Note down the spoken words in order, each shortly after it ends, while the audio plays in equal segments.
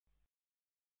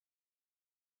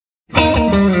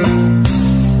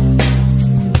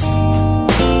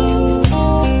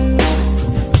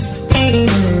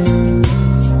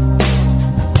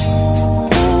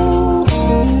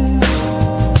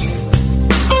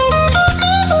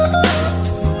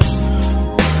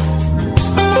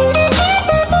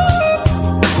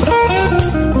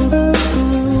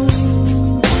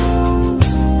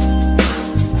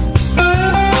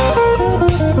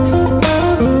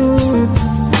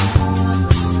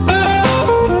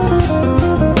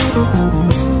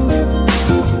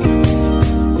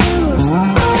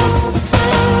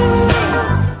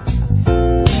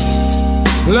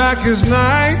Black as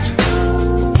night,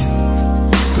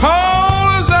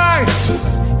 cold as ice.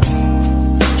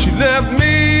 She left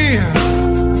me.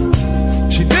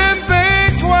 She didn't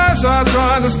think twice. I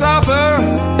tried to stop her.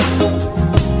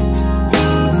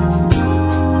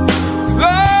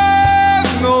 Lord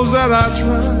knows that I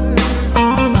tried.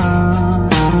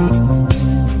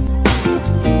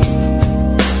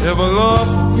 If a love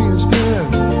for me is dead,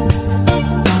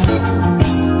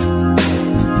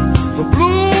 the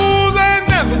blues ain't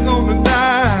never gonna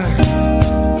die.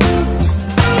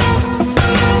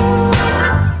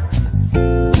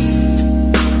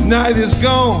 Night is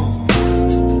gone,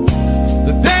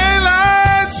 the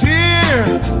daylight's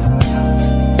here.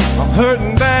 I'm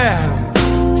hurting bad,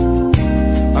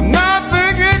 I'm not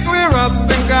thinking clear. I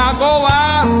think I'll go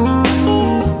out,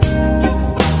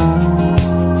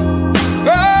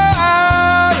 go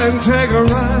out and take a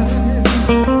ride.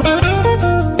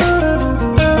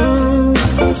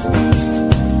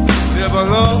 If a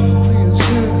love for me is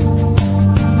dead,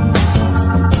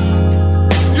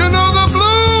 you know the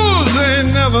blues ain't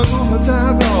never gonna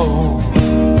die, no.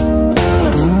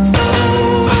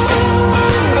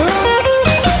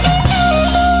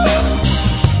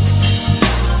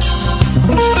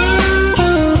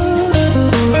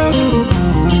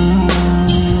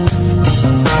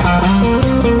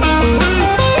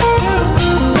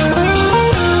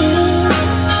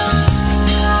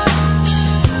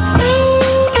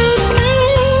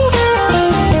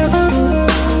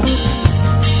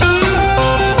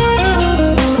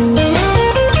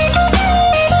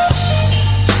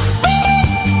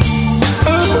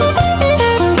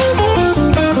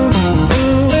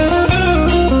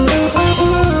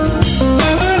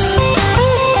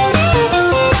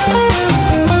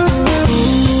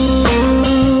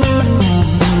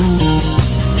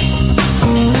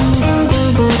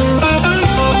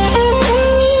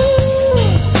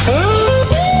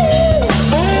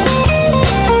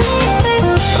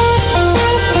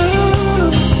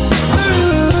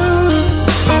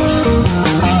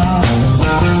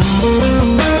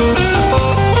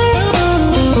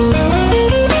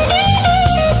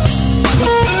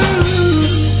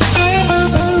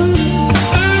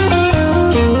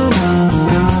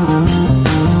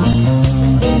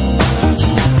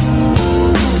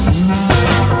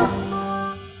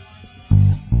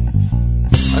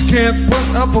 Can't put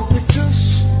up her pictures,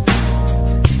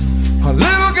 her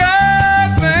little girl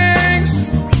things,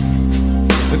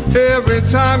 and every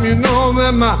time you know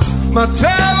that my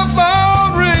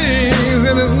telephone rings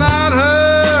and it's not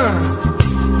her,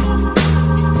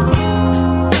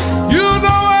 you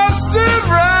know I sit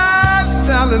right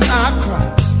down and I cry.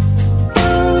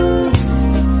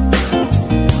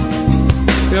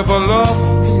 If a love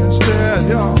for me is dead,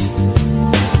 y'all,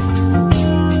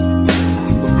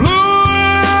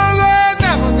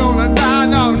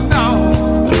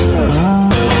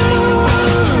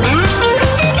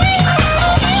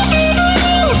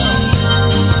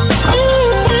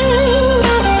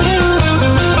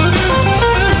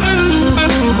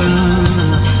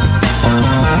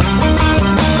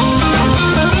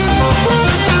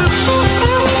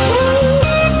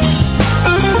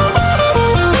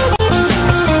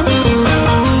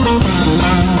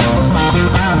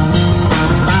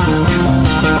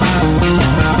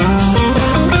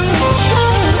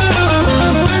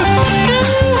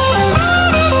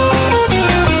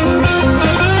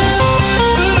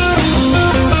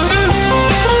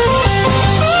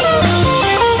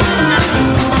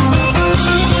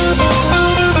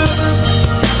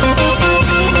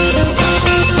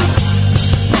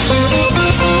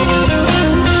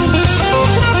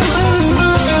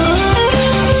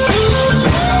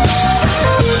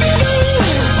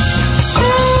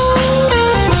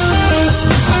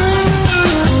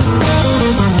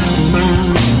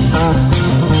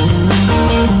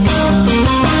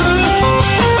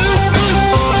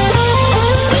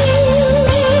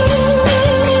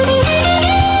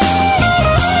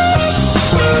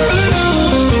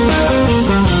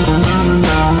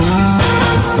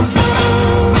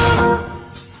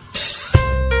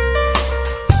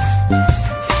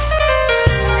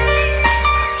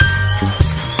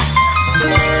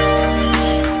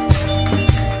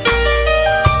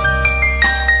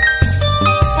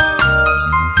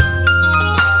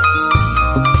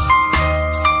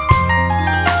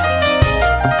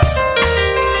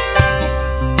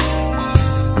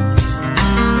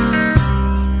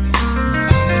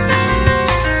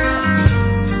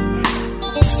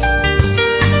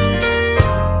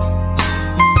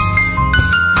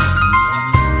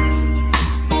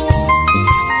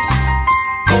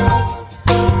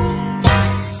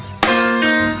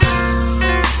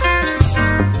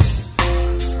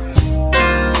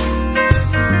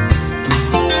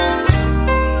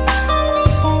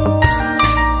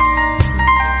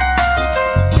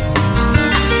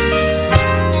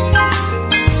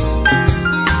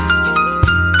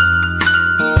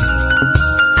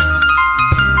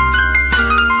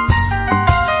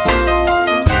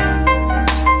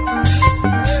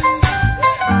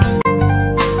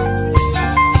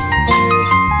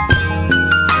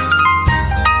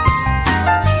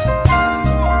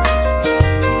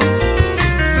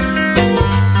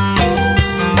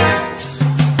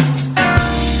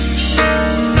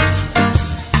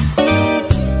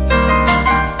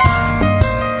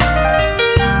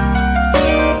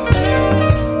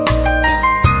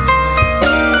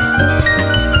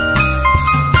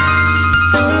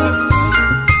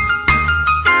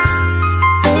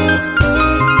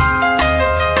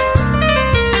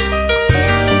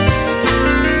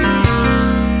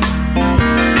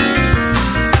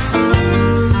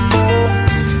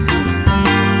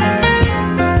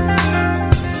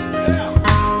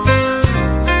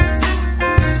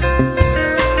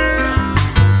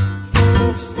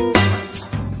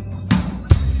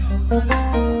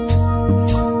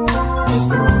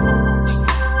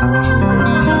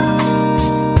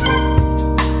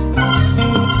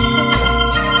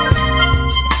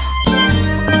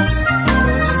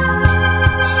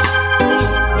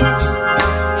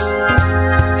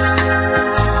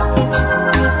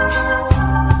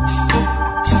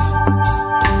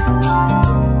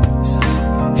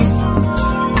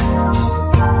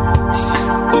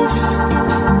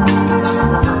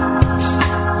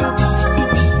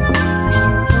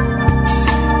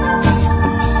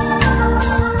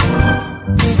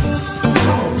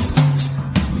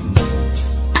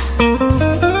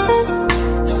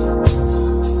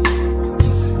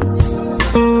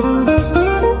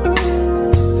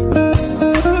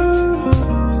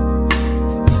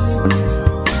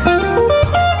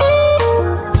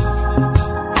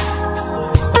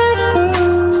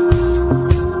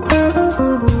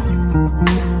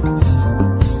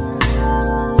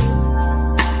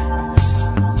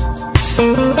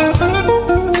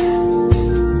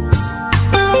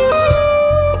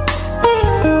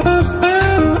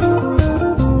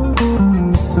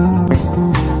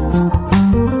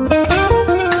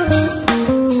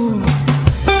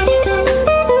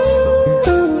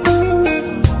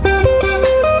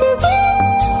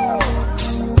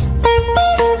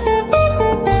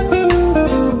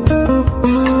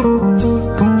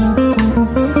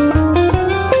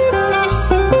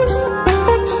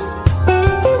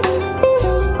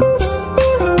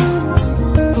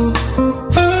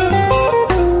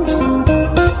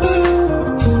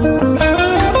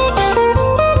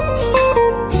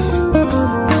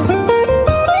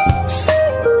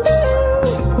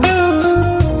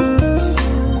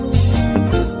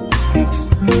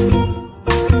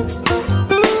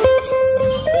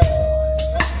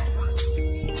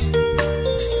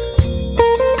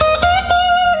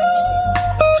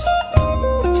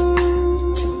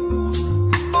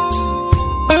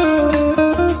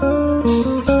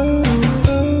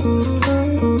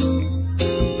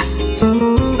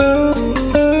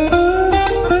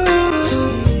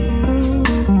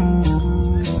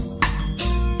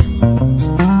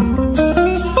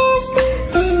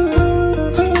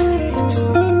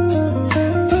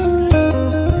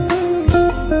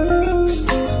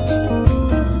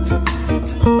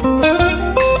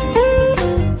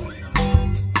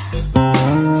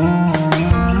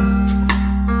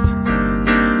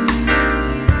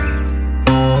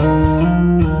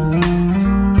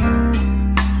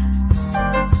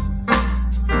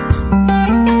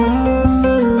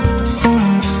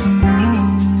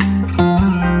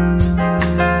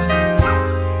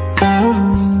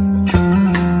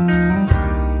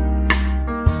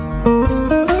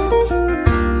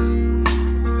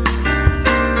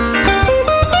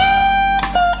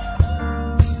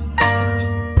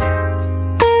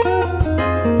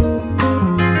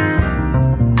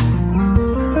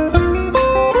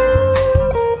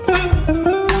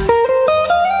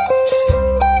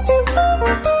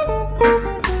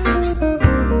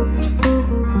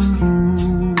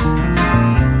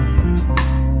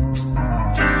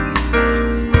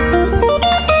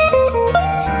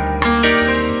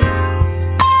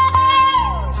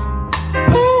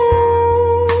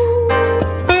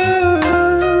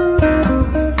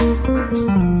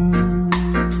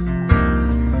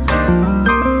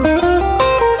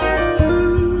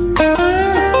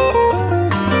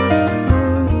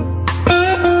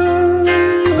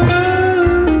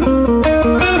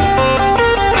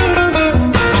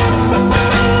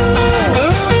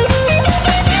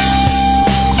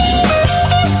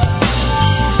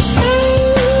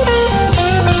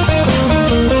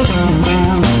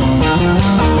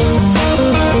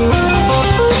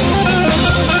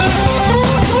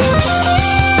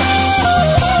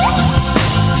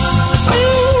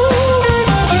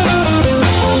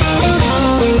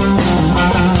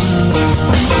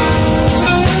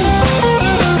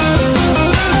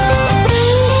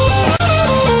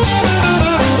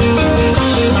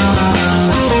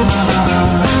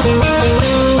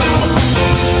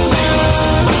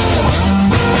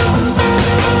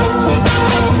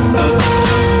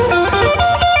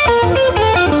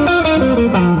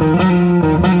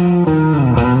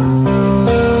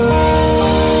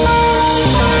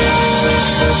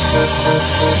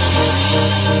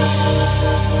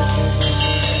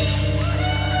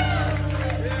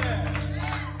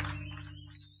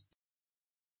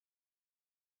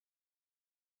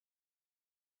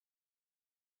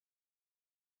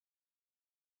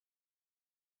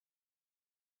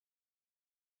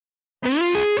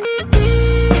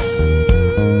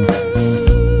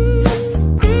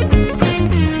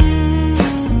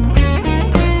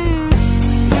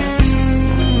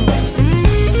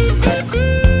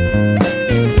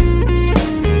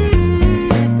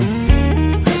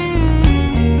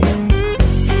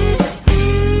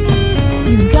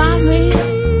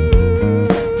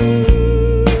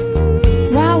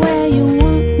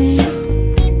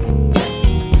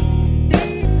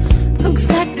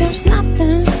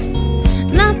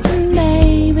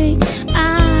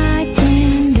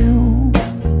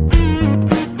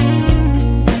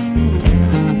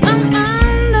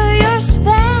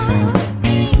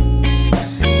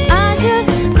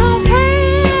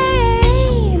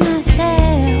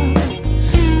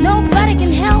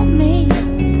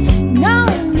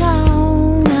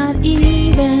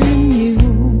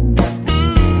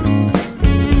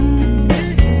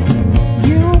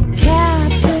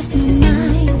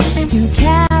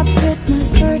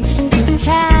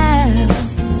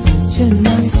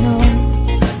 my soul.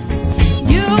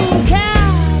 You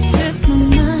captured my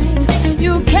mind,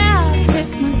 you captured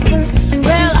my spirit.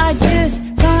 Well, I just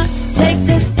can't take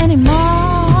this anymore.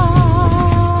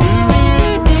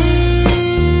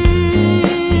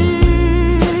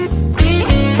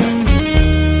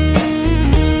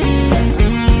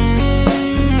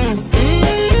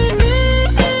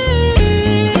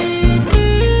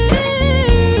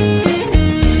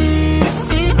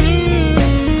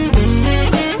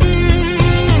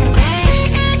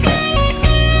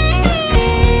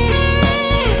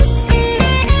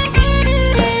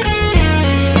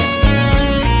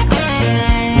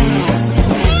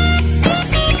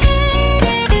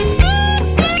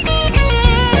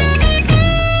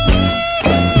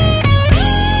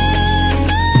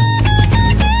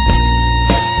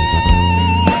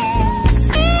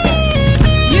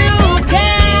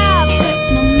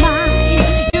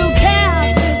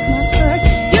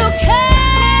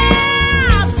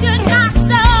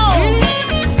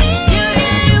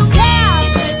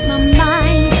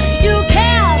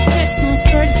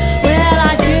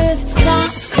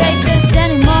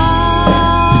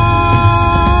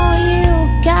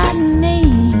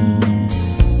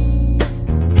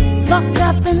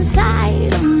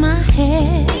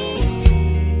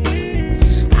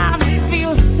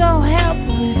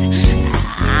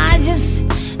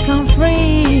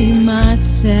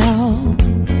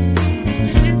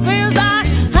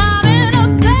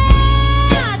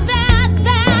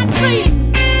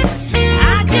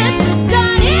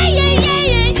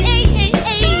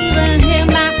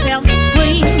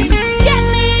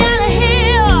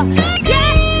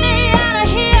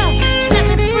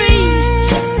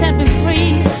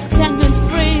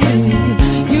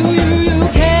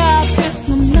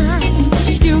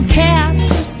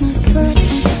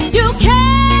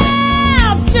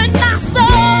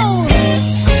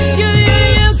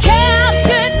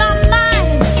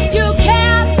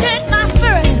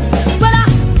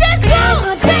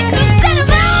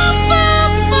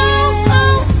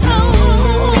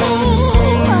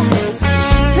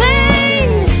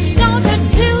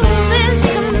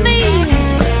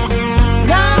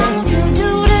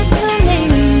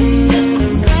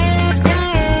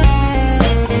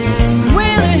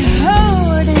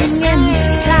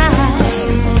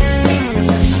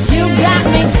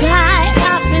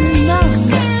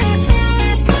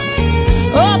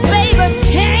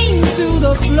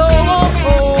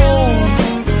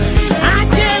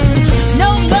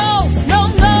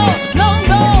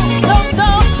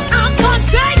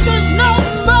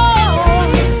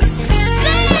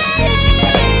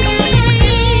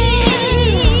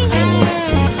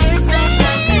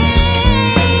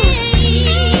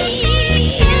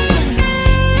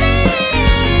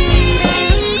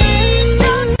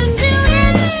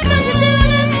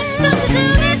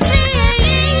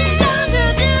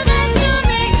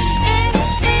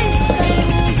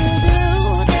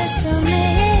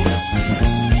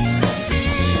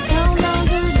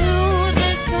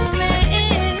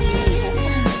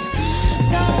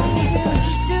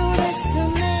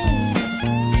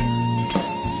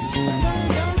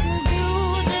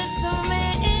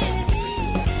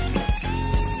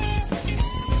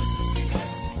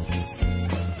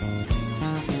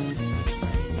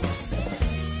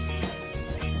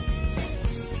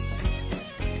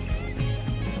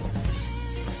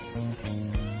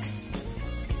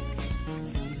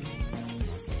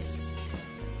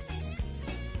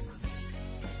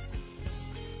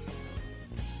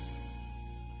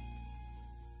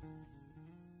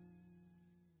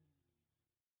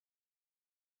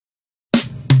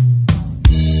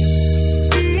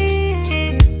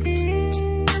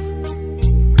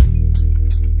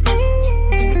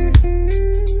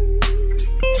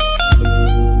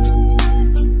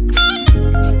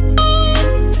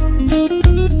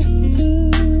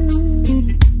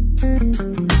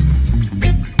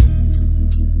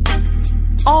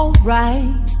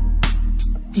 Right,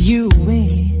 you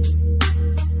win.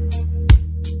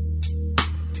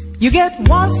 You get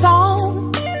one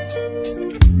song,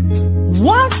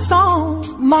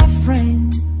 my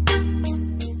friend.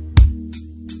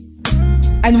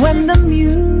 And when the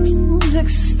music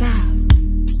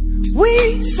stops,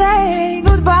 we say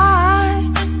goodbye.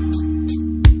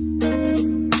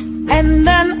 And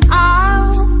then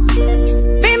I'll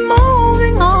be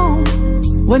moving on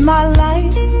with my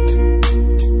life.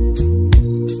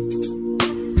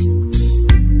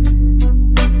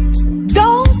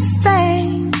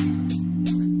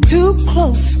 Too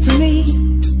close to me.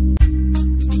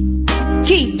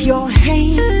 Keep your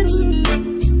hands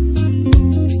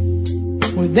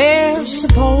where they're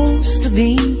supposed to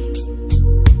be.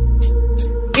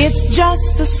 It's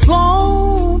just a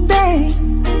slow day,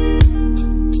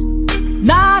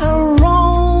 not a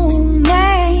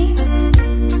romance.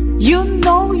 You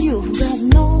know you've got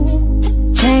no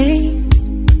change.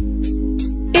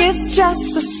 It's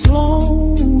just a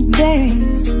slow day.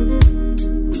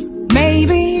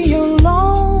 Maybe you're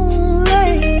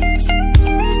lonely.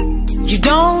 You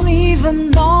don't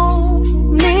even know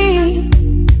me.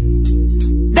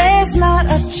 There's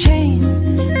not a change.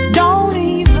 Don't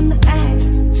even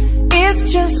ask.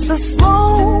 It's just a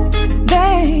slow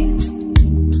day.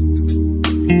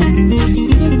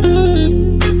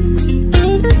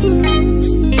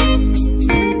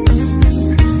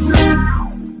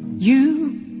 You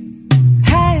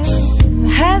have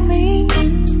had me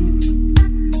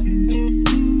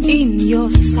in your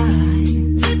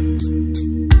sights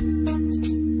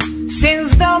since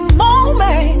the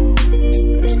moment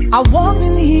I walked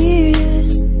in here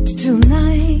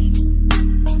tonight.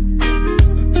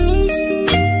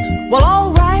 Well,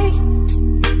 alright,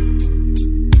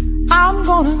 I'm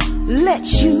gonna let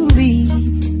you leave,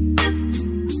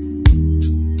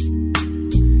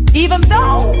 even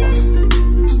though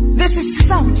this is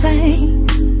something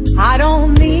I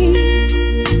don't need.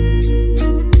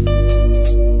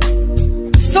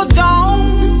 So don't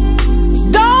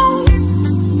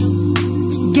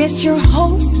get your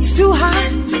hopes too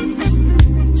high,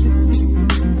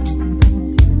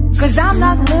 'cause I'm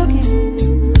not looking,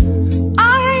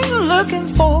 I ain't looking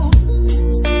for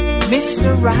Mr.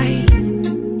 Right.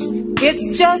 It's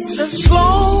just a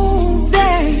slow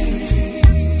day,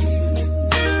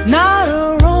 not a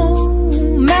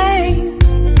romance.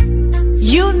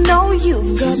 You know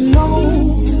you've got no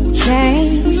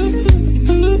change.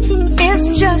 It's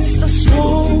just a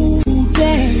slow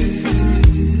day.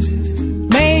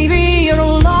 Maybe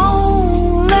you're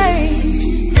lonely.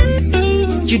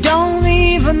 You don't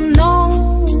even know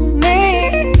me.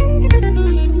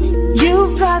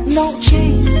 You've got no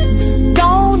change.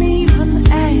 Don't even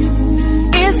ask.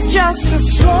 It's just a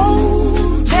slow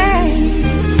day.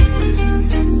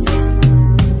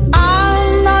 I'm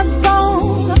not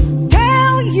gonna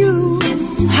tell you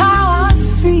how I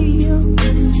feel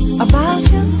about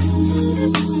you,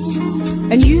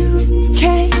 and you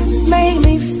can't make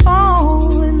me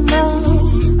fall in love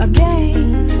again.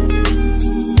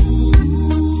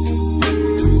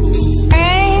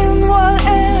 And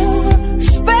whatever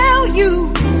spell you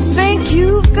think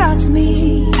you've got me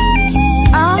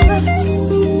under,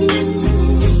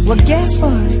 well, guess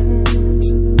what?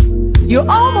 You're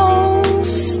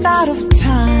almost out of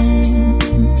time.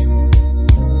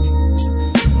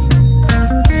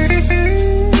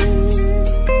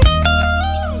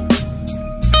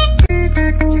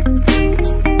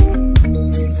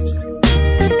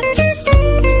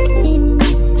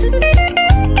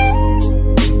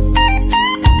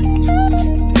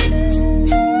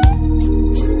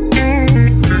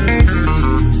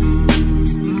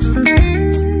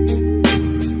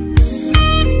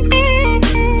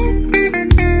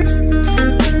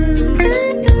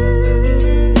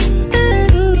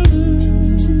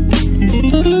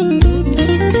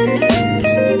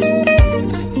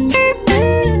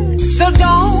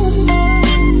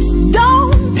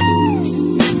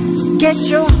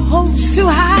 Your hopes too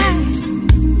high,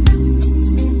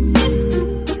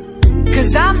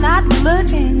 'cause I'm not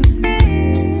looking,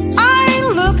 I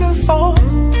ain't looking for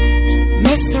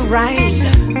Mr. Right.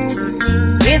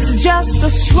 It's just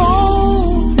a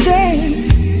slow day,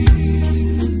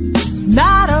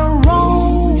 not a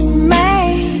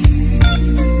romance.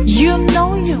 You know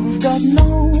you've got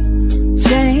no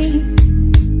change.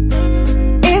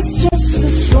 It's just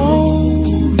a slow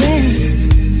day.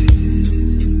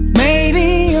 Maybe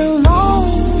you're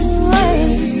lonely.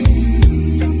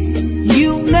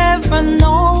 You never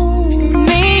know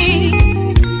me.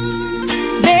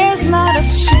 There's not a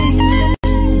chance.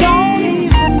 Don't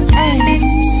even ask.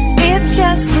 It's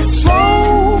just a slow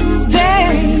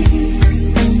day.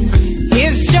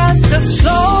 It's just a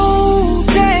slow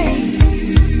day,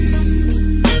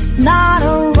 not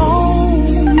a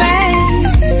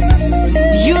romance.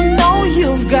 You know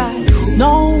you've got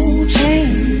no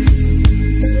change.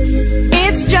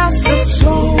 It's just a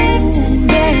slow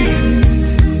day.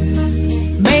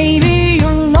 Maybe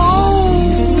you're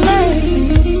lonely.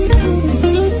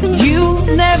 You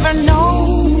never know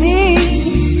me.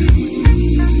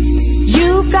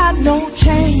 You've got no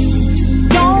change.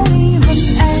 Don't even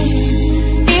ask.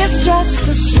 It's just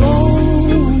a slow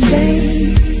day.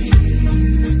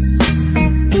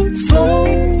 Slow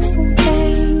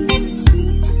day.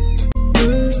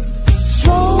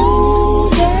 Slow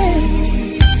day.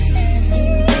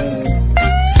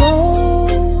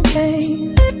 Slow day.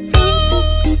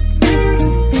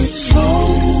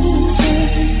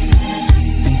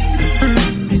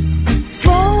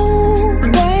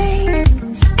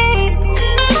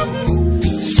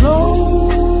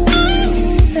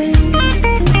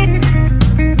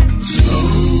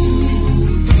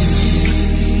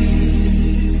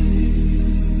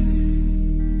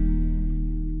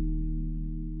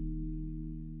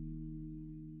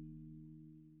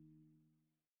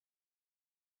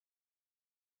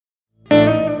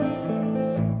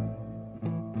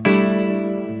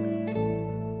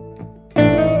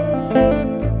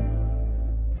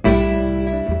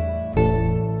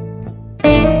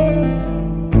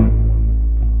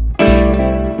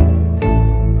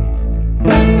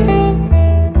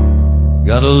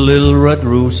 little red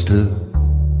rooster,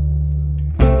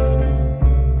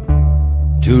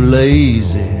 too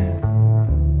lazy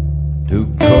to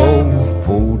call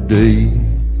for day.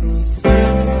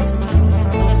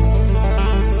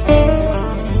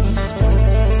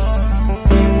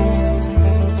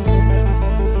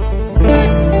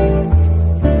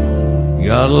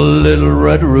 Got a little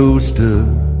red rooster,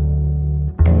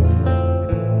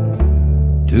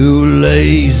 too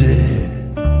lazy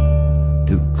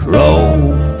to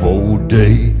crow for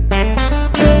day.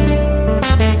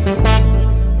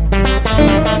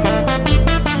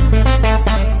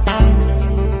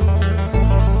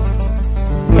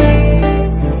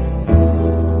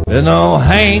 There's no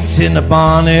Hanks in the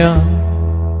barn here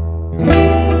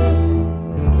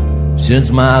since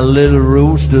my little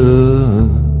rooster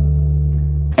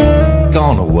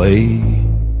gone away.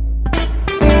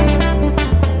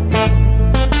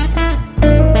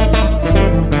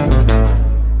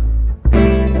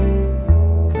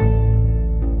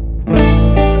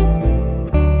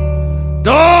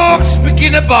 Dogs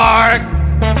begin to bark,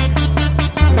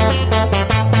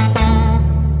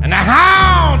 and the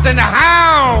hounds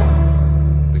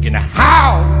begin to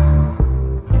howl.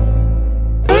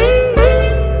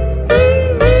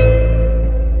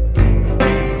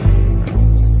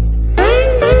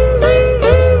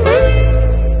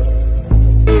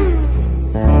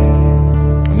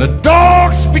 The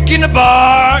dogs begin to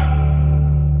bark,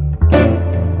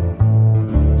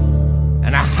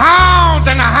 and the hounds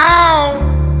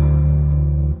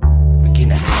begin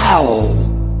to howl.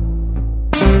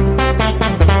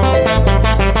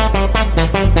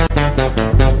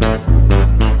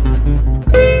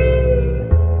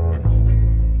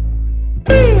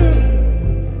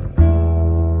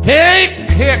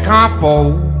 Here come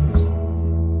folks,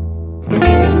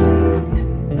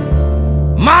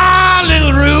 my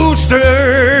little roosters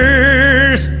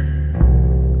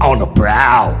on the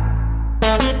prowl.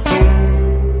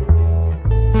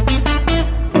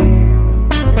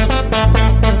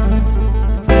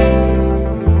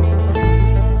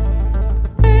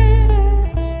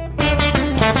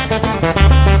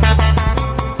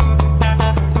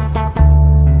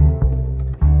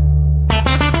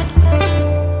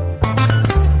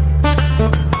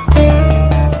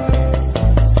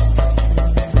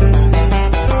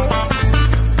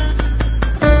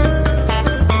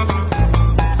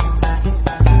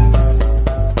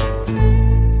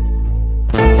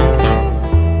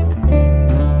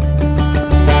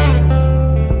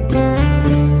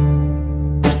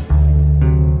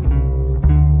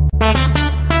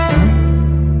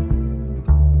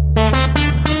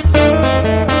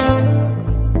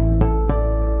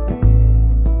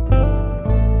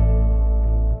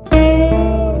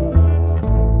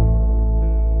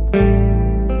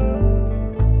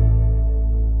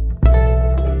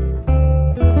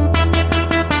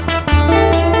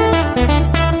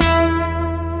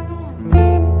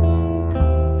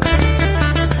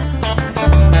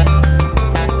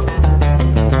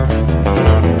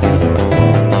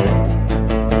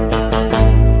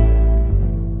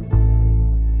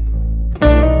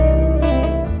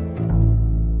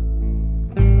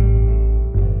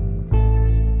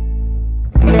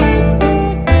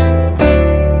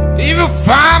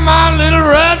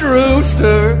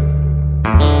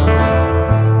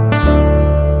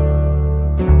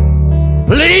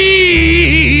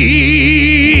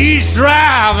 Please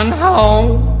driving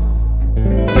home.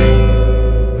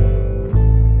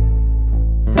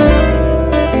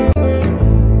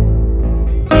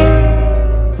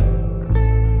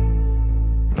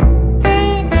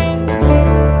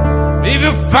 If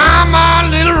you find my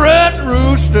little red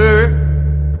rooster,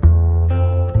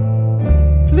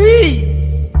 please,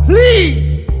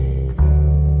 please,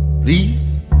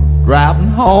 please driving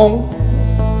home.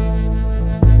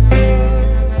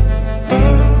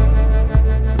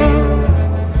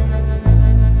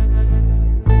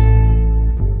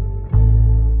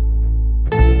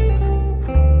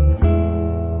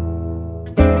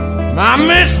 I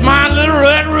miss my little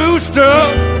red rooster.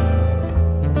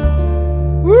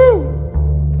 Woo!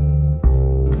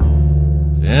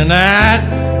 And that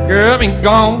girl been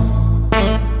gone.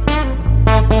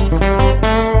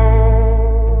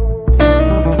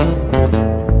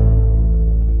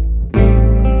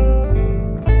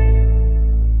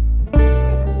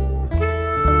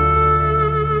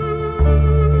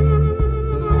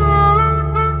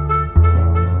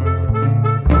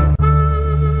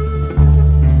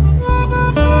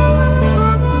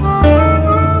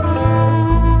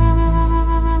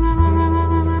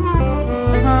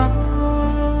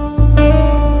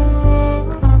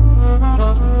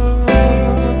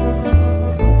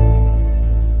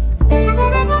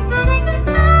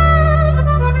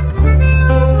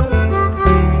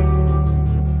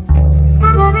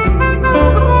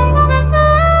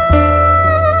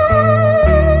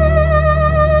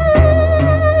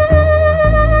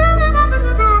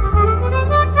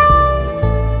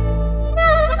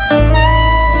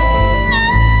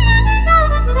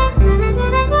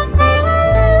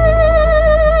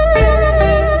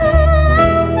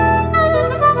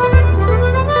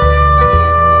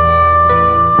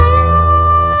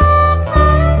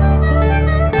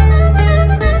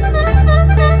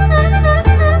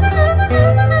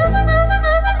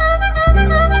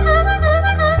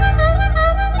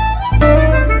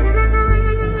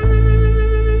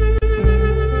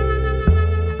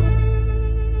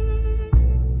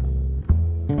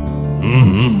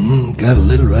 Got a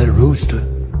little red rooster.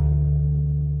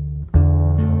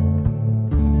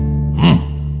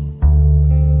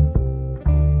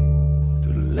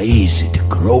 Too lazy to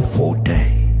crow for a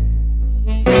day.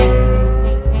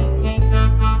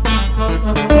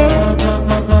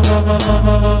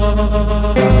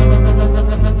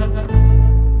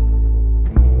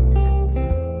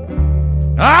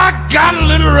 I got a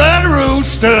little red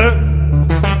rooster.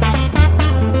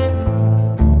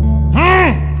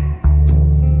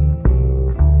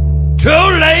 Too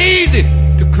lazy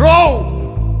to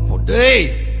crow for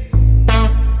day.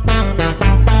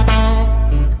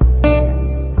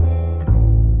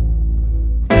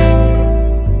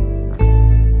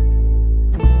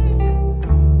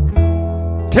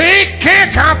 Take care,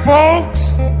 kind folks.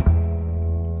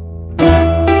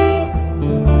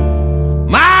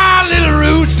 My little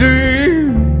rooster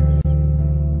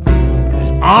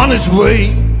is on his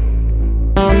way.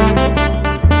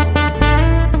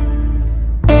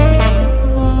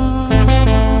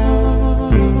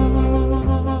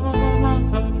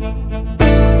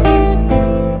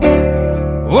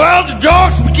 Well, the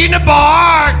dogs begin to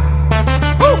bark.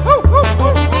 Woo, woo, woo,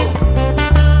 woo, woo.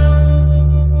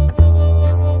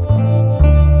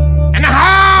 And the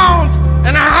hounds,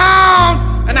 and the hounds,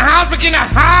 and the hounds begin to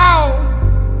howl.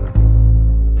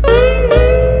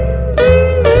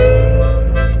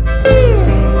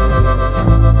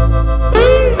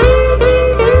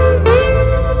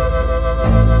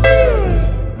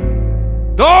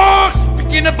 Dogs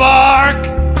begin to bark.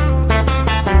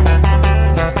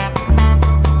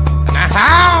 And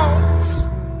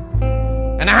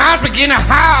the hounds begin to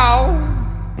howl.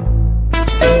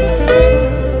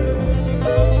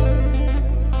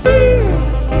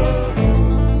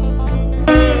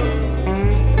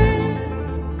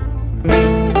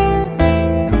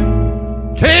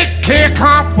 Take care,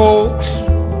 kind folks.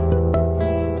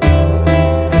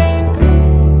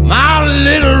 My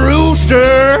little rooster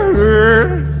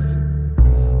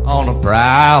on the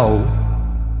brow.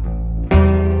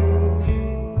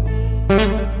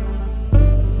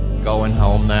 Going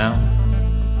home now.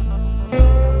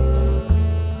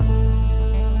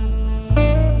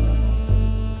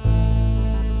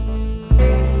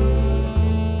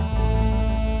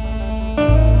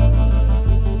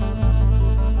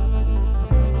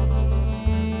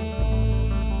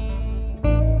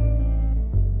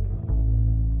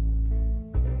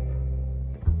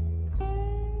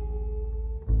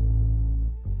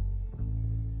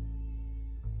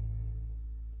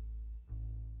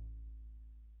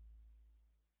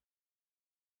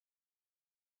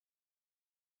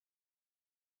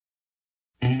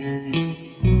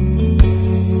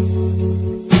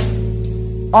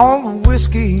 All the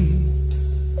whiskey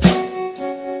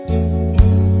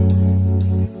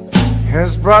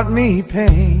has brought me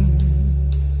pain,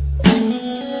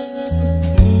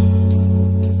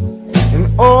 and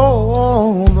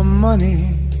all the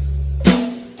money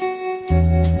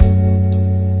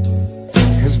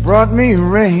has brought me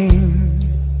rain.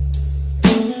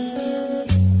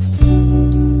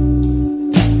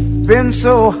 Been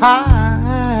so high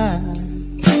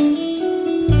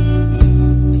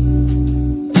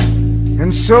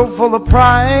and so full of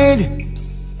pride,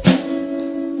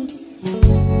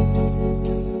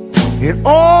 it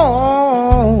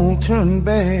all turned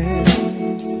bad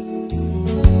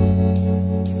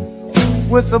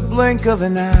with the blink of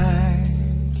an eye.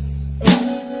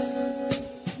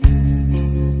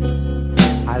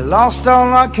 I lost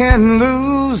all I can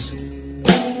lose,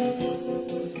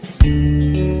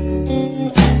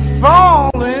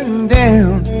 falling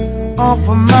down off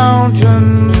a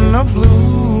mountain of blue.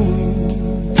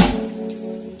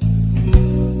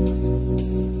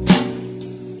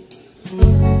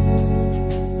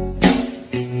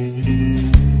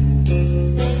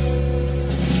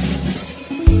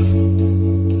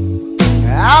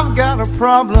 I've got a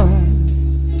problem.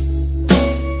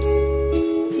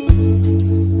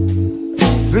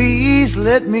 Please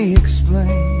let me explain.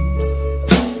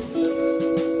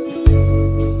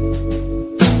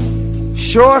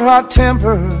 Short, hot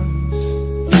tempers,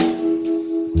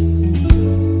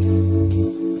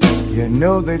 you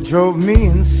know they drove me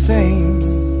insane.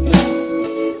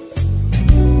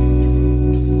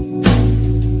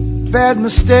 Bad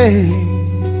mistake,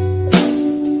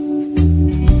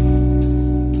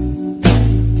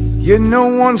 you know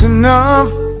one's enough.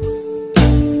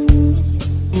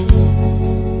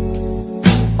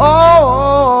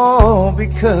 Oh,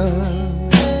 because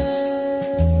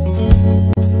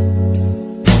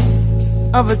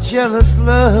of a jealous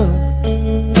love.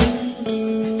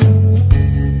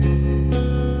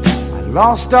 I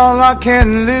lost all I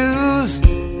can lose,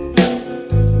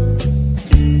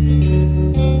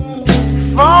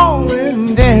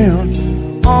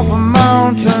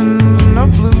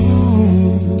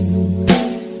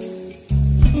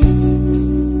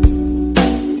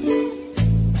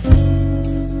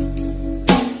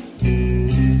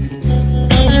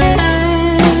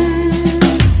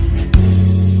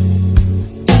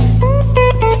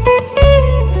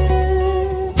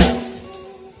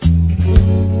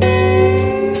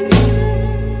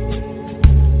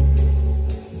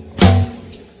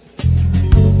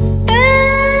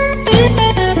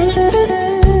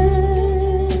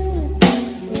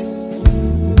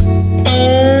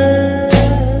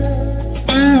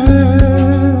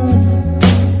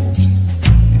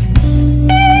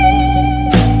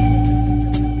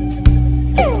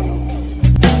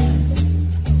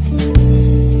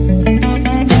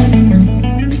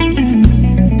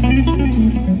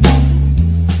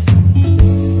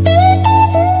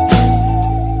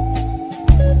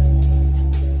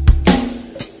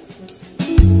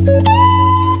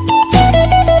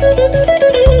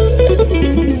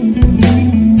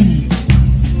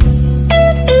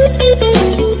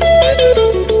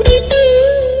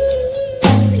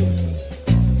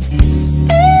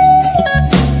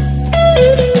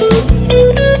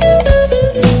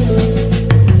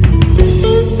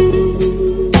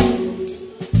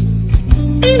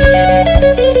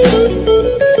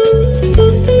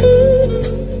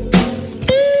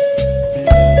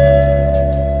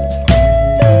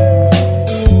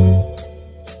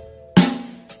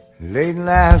 late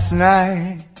last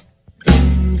night,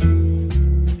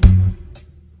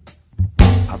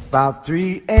 about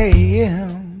 3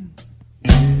 a.m.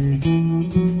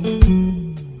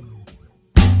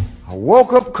 I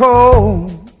woke up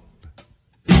cold,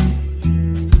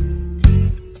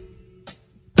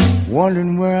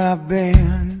 wondering where I've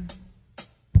been.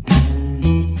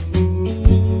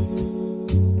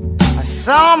 I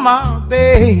saw my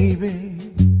baby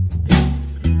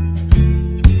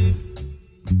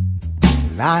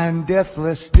lying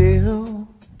deathless still.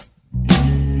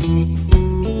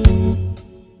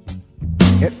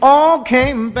 It all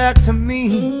came back to me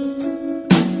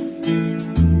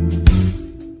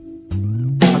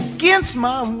against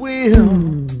my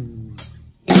will.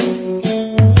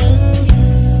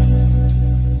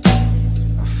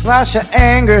 A flash of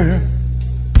anger.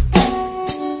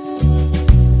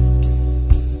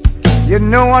 You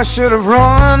know I should have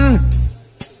run.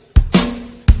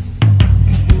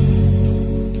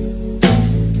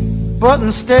 But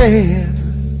instead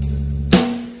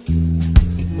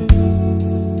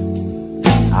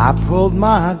I pulled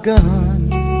my gun.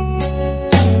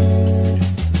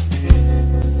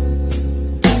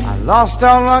 I lost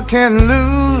all I can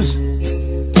lose,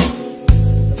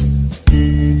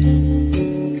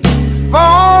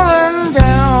 falling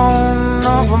down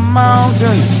off a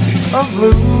mountain of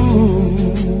blues.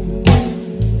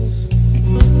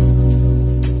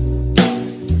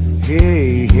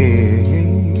 Hey, hey, hey.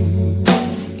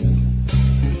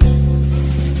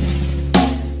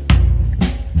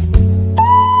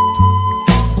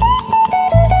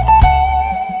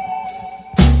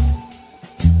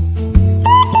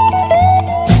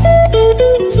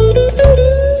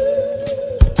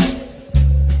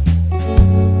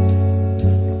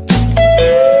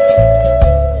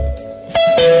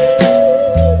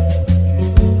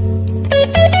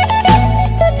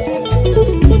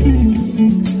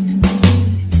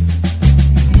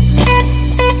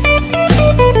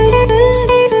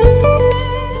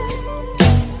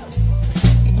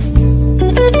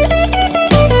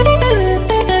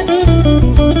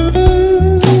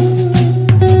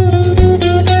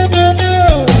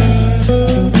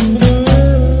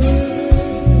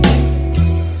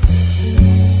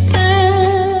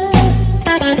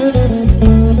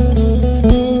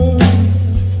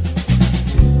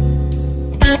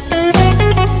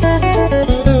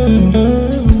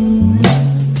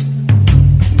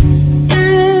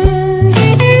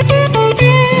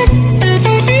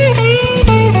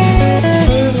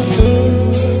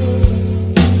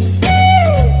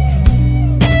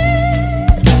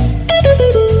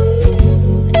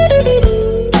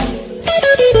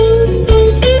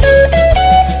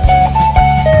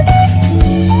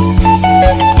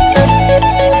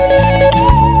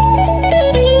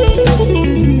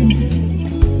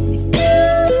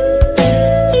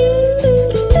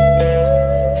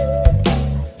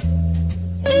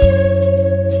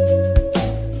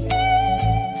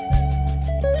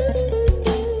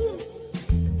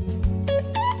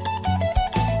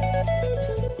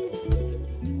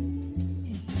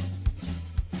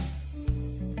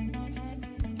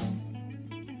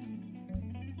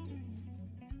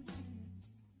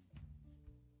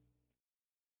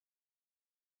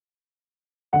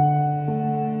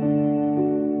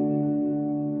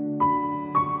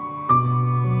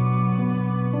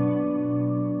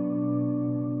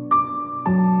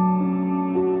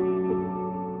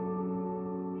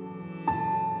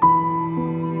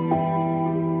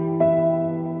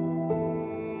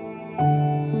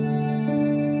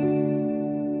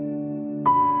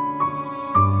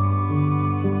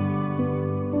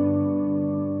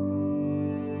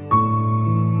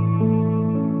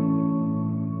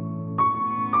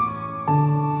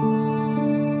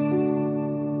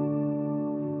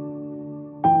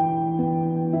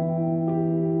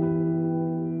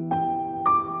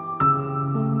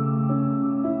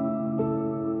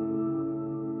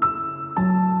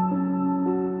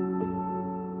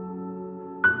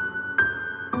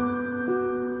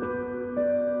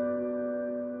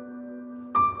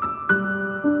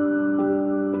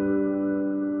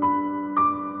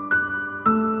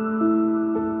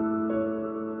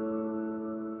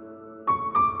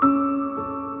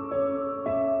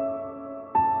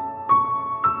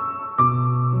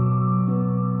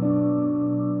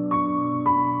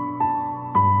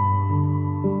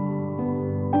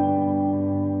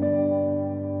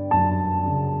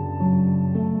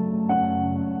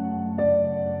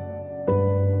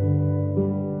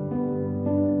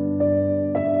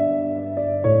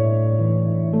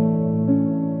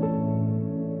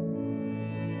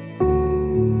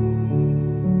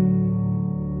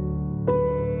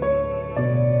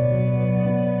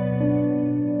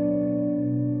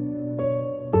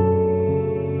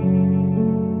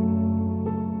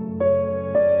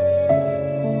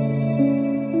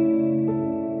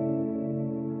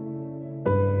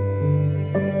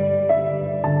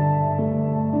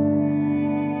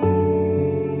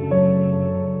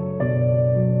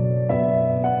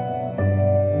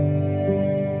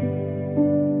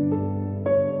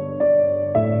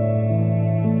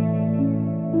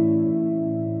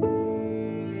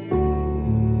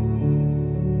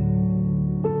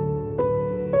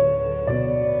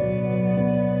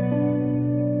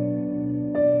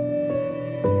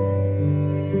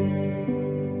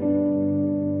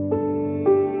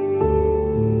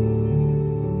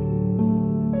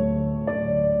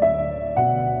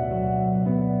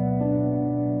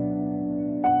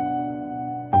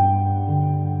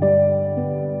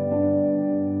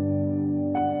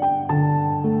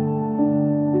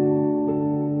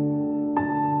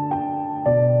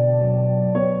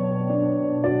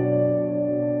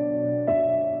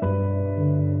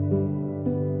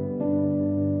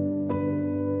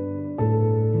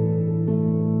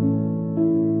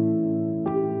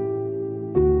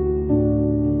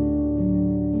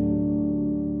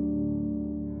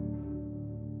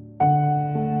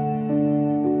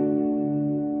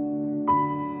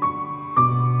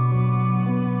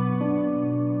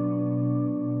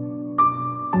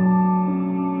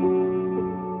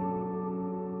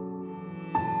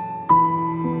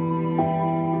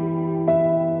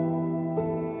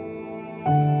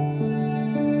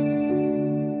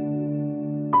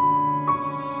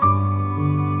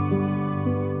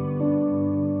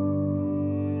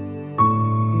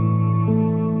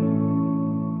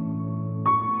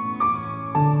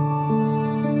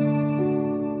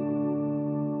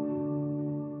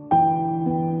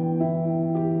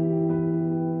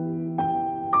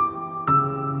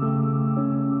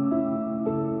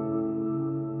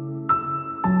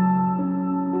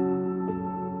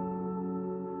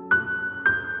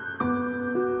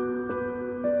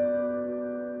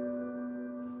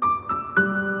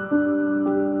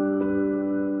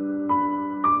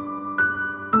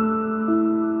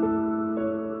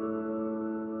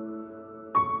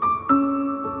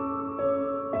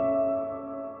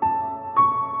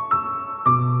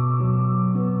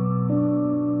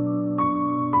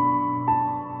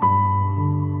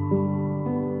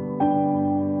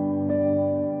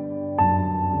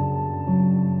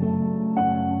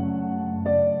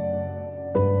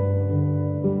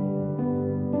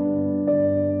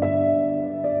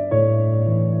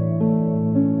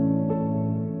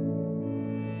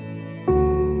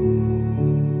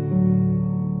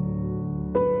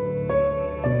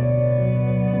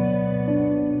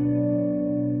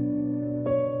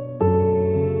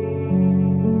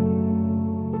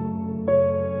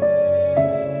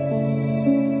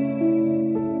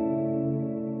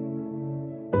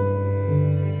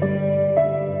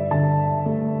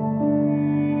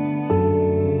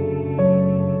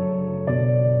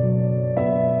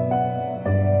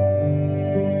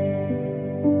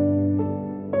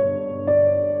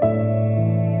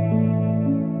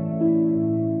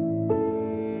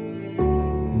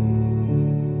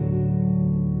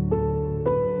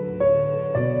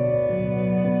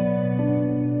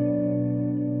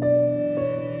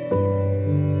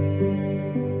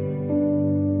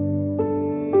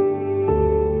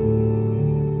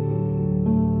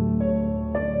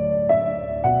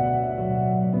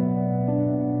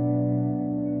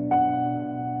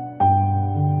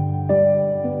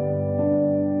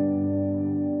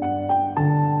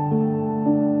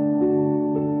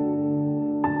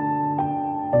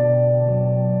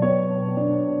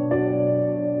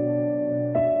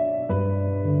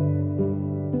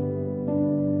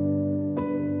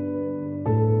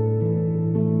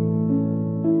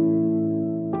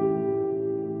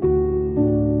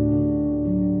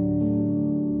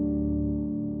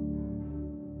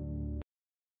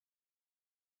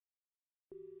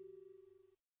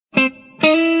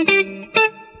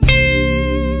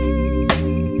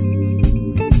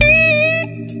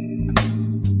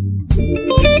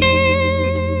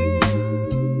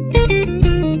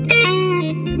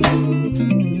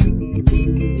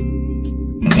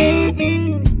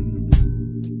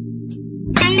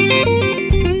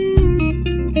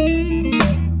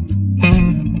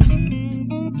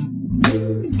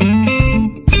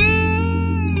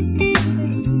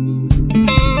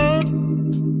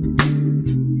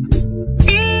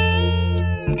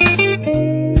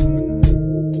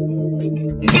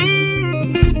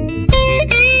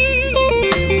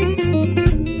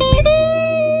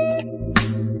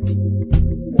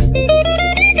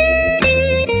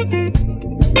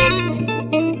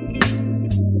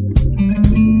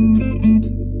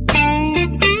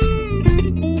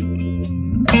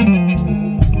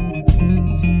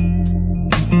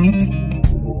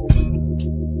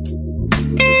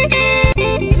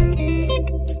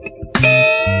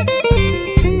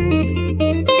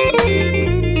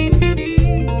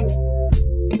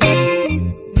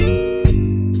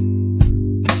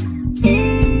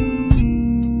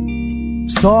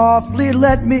 Softly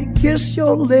let me kiss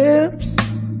your lips,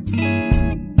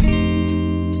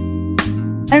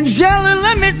 and gently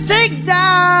let me take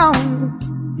down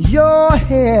your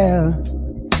hair.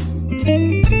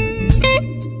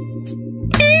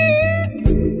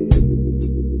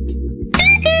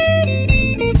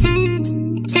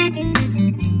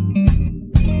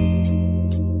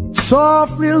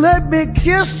 Softly let me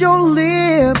kiss your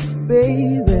lips,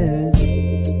 baby,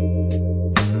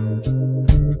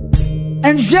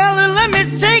 and gently let me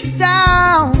take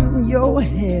down your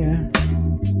hair.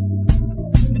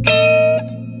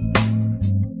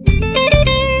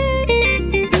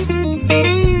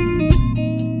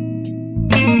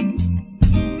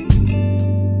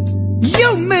 You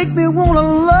make me wanna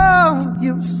love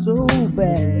you so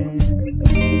bad,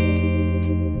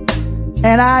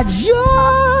 and I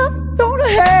just don't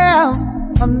have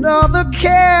another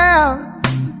care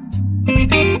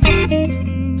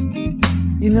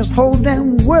in this whole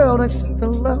damn world except to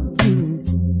love you.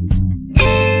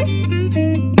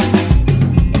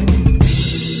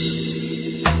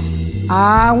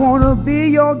 I wanna be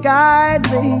your guide,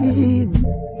 baby.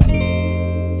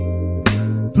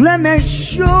 Let me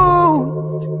show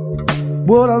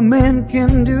what a man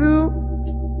can do.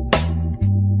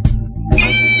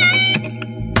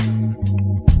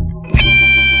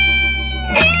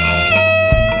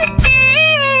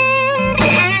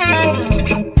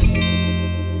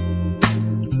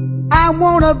 I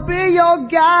wanna be your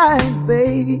guide,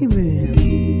 baby.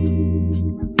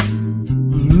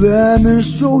 Let me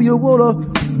show you what a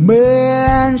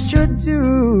man should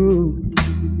do.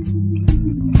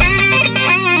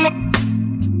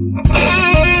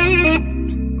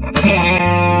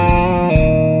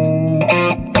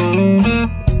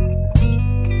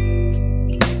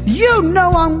 You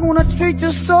know I'm gonna treat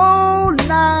you so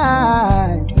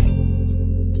nice.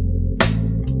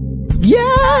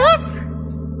 Yes,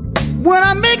 when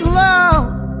I make love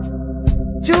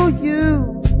to you,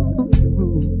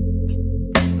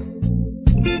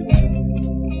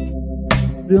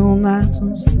 real nice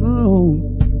and slow.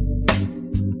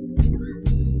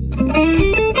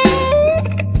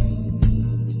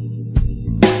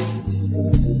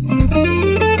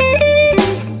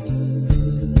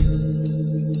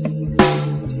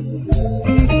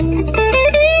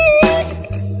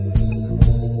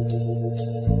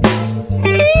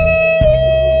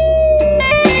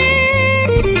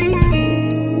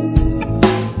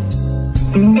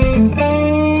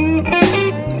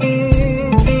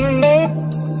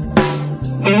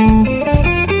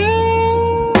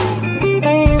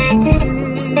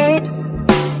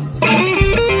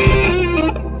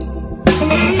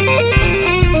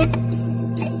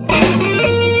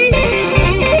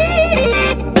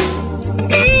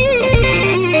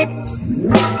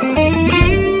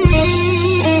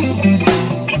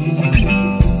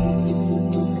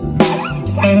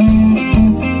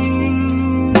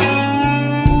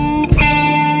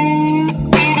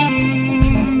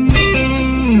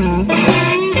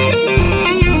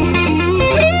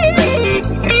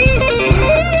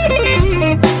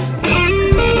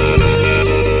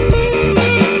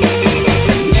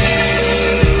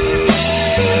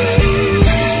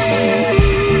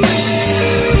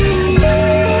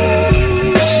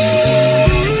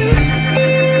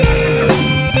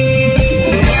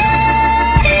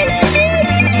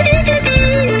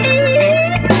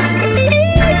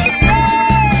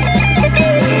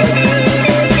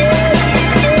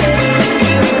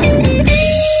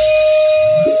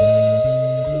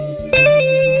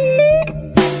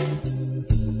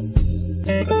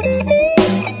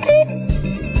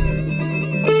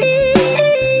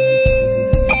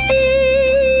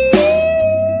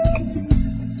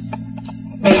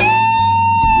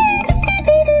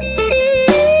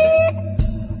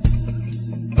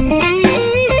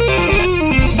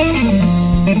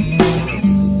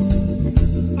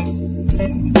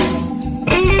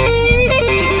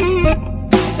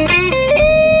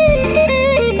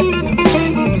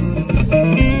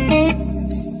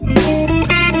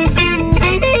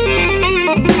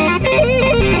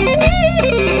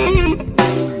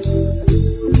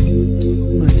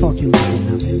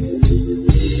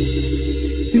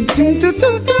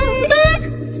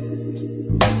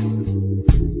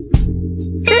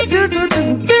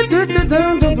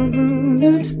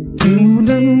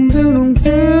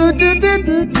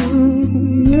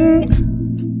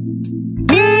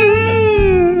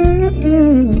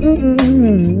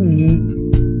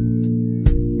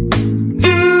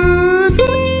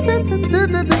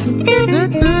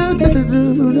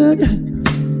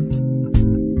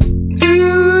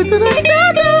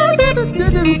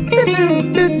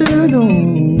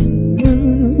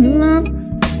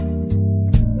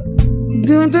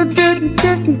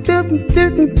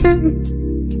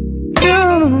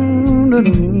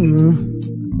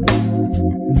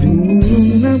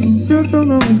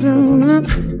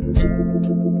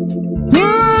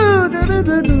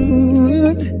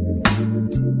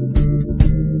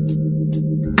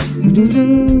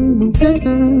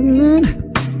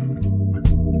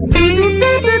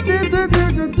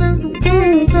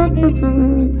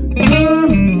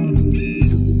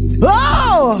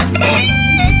 Oh!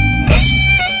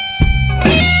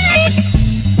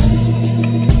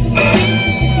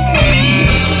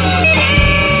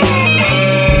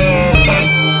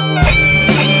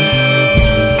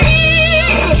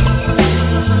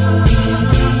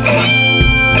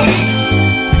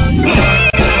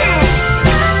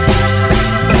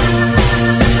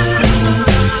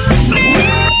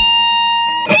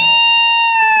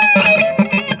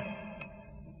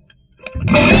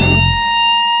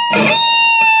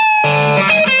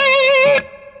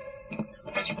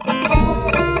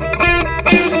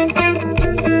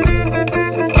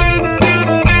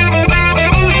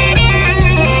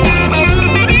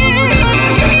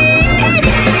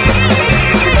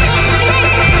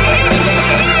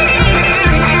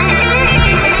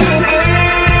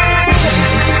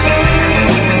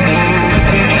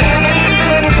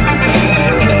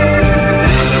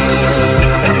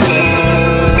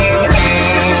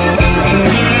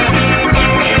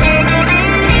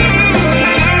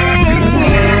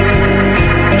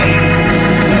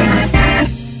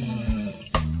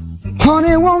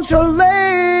 Won't you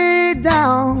lay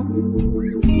down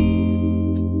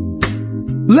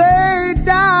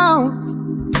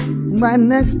right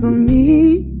next to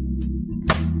me?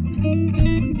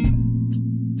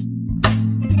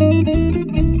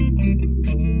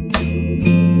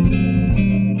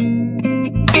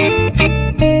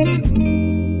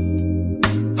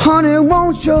 Honey,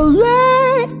 won't you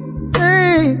lay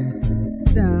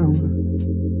down?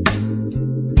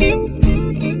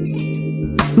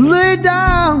 Lay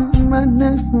down right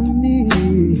next to me.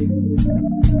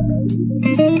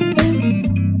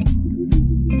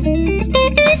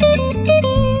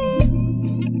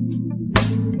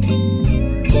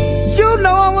 You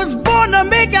know I was born to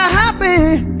make you happy.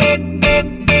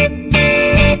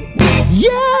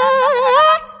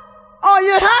 Yeah, all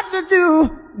you had to do,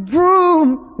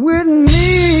 groove with me.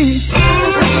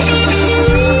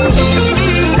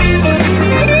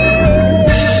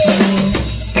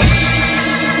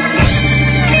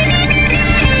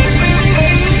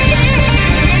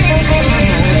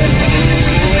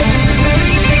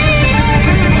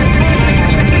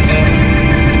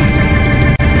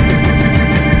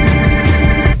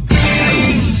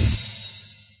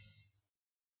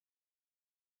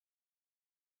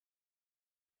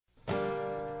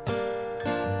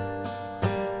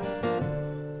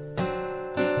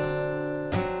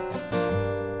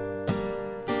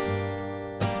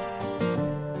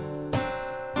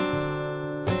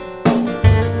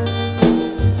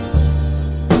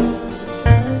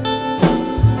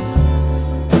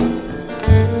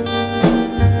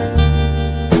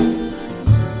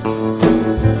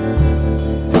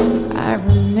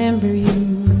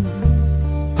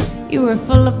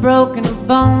 Broken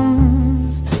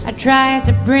bones. I tried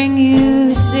to bring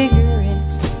you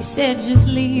cigarettes. You said just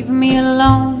leave me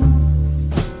alone.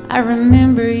 I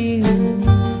remember you.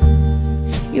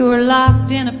 You were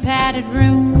locked in a padded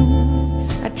room.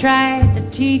 I tried to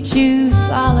teach you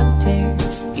solitaire.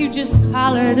 You just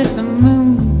hollered at the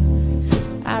moon.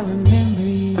 I remember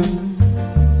you.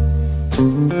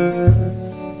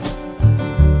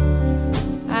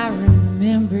 I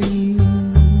remember you.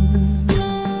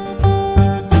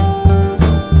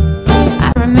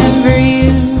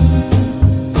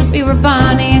 We were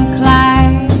Bonnie and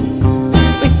Clyde.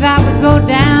 We thought we'd go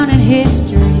down in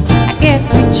history. I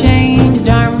guess we changed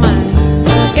our minds.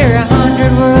 You're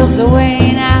 100 worlds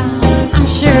away now. I'm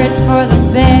sure it's for the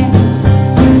best.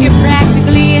 You're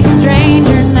practically a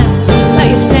stranger now, but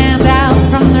you stand out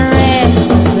from the rest.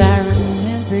 'Cause I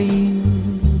remember you.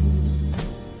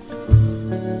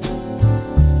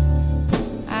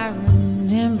 I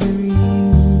remember you.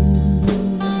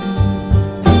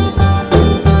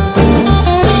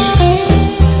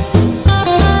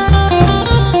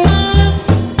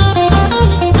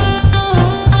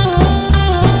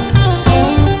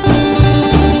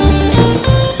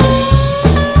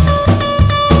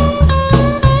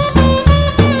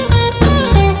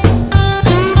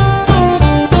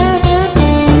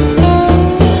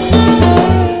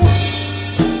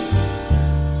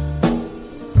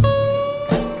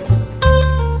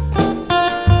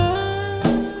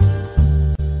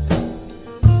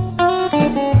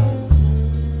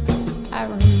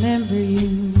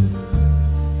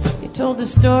 told the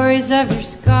stories of your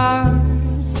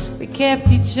scars. We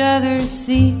kept each other's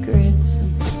secrets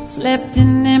and slept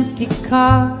in empty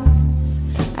cars.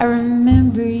 I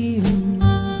remember you.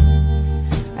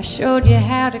 I showed you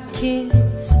how to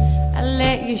kiss. I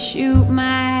let you shoot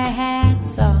my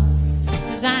hats off,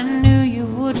 'cause I knew you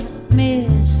wouldn't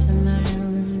miss. And I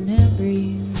remember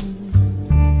you.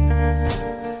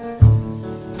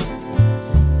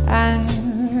 I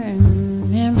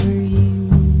remember you.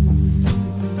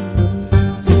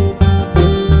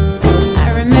 I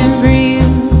remember you.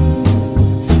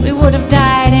 We would have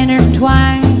died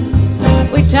intertwined.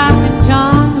 We talked in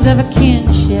tongues of a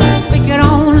kinship we could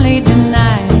only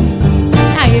deny.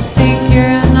 Now you think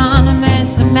you're anonymous,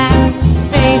 a mask,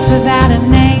 face without a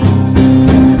name.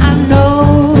 I know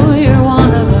you're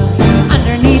one of us.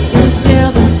 Underneath you're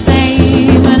still the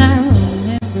same. And I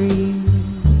remember you.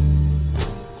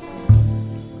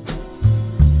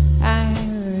 I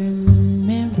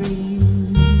remember you.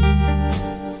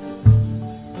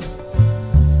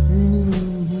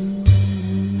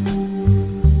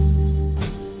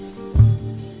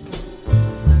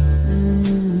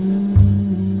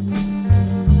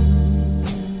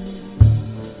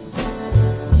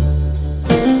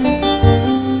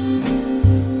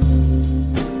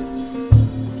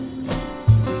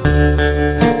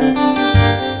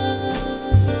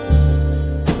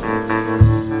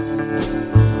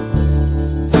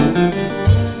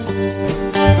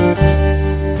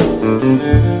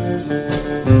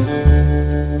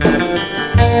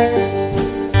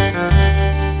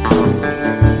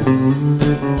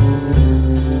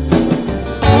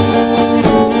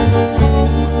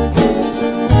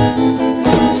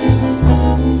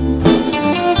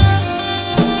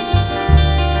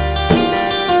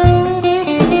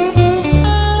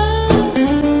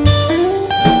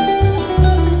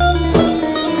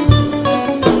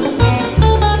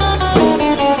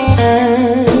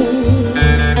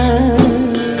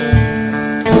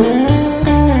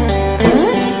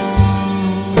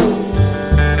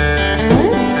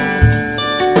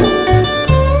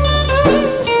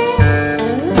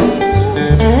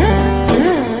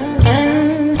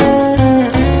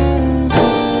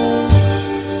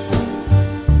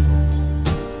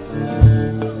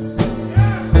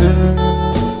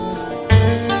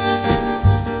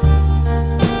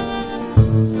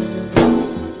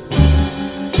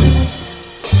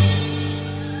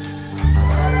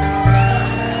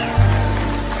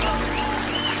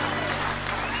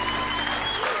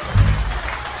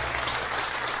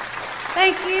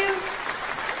 Thank you.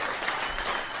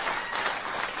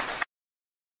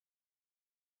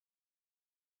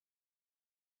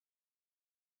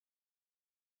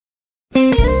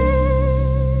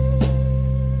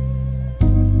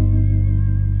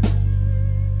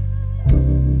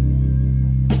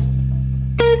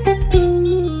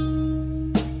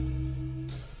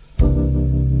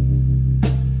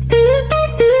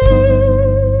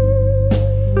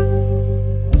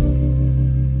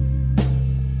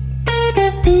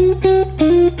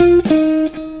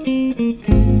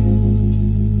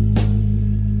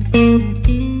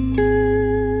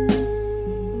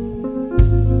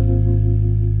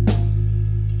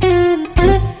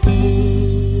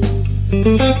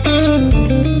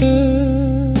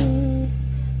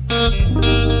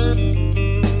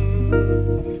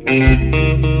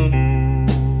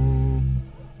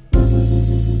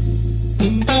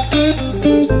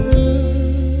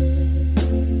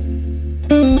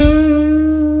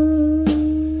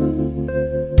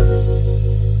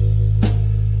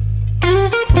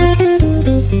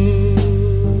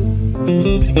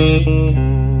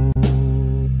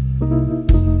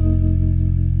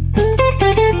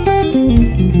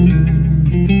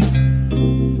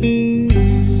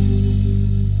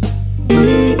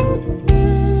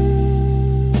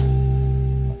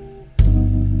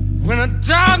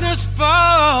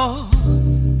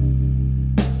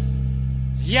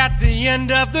 At the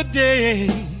end of the day,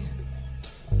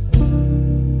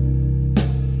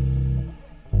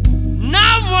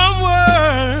 not one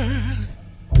word,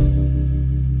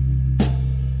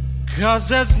 'cause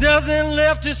there's nothing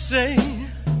left to say.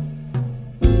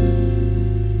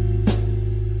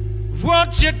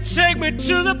 Won't you take me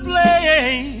to the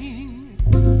place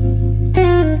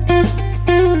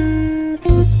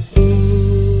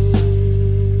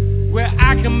where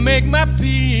I can make my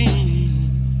peace?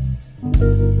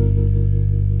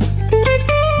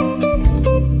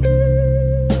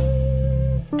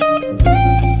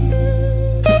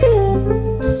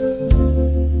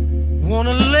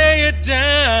 Wanna lay it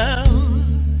down,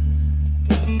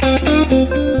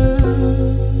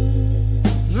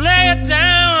 lay it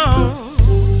down,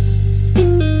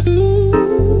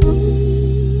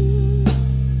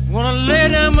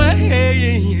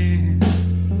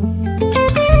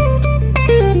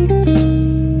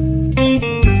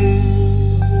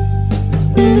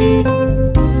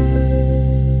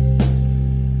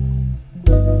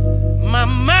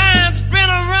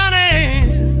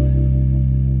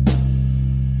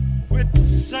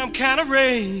 kind of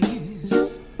race.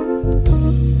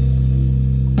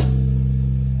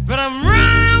 But I'm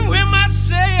running with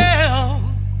myself.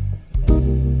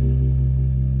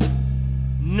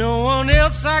 No one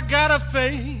else I gotta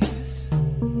face.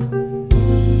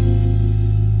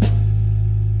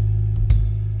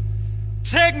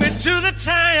 Take me to the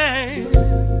time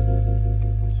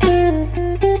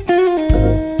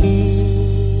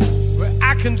where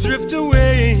I can drift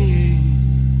away.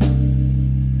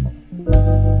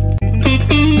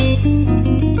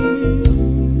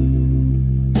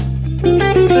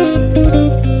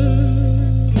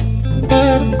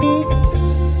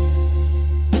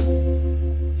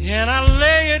 And I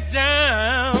lay it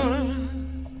down,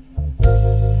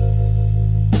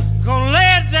 gonna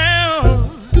lay it down,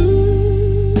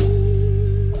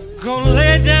 gonna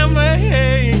lay down my head.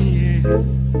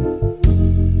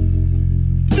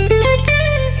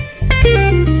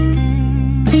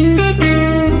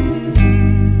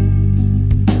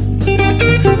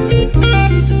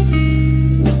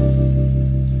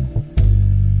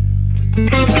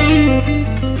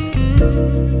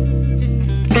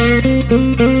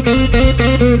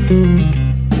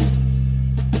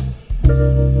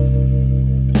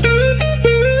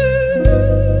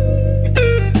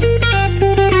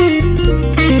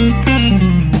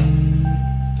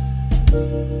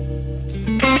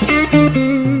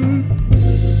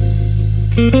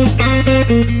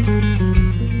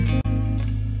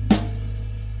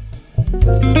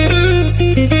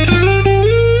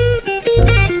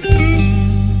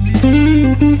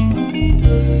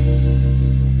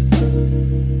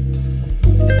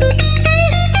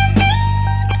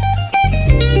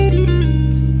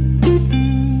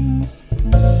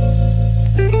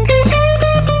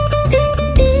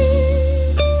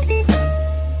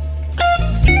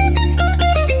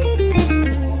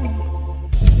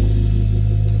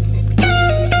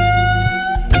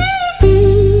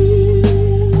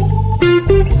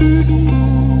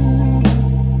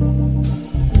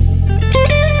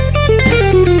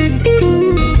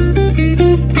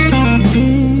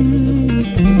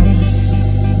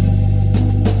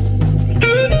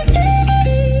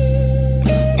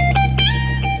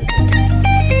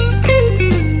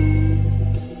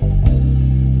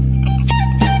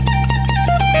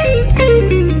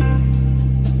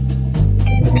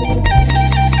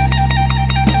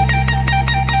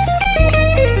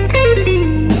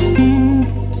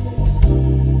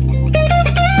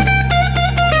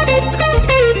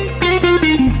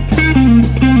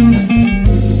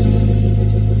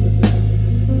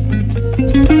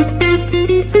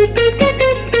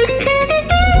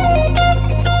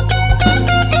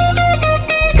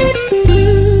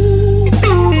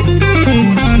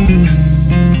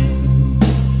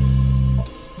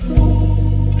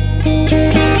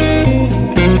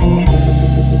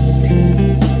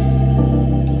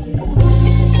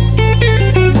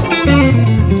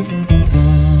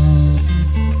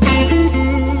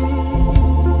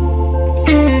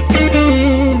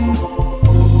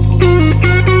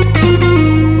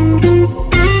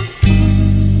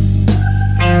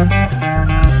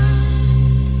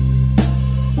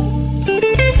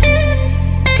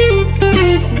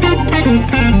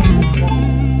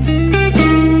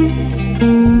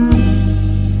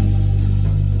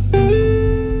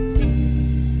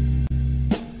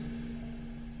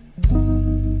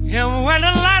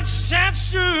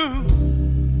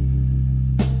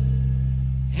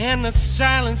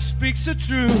 Speaks the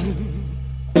truth.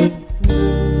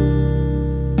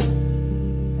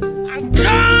 I'm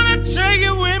gonna take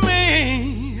it with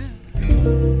me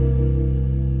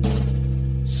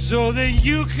so that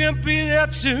you can be there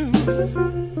too.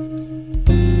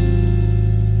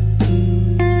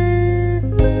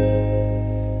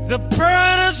 The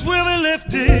burdens will be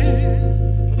lifted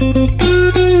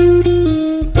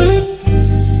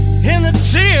and the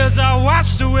tears are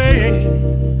washed away.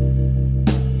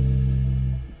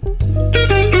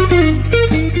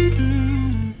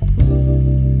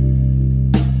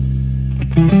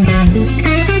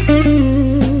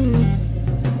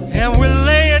 And we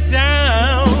lay it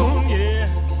down, yeah.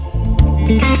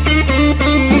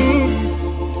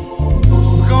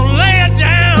 We're gonna lay it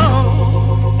down.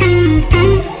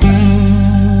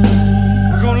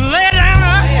 We're gonna lay down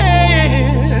our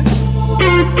heads.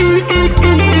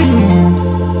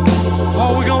 Oh,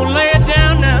 we're gonna lay it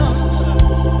down now.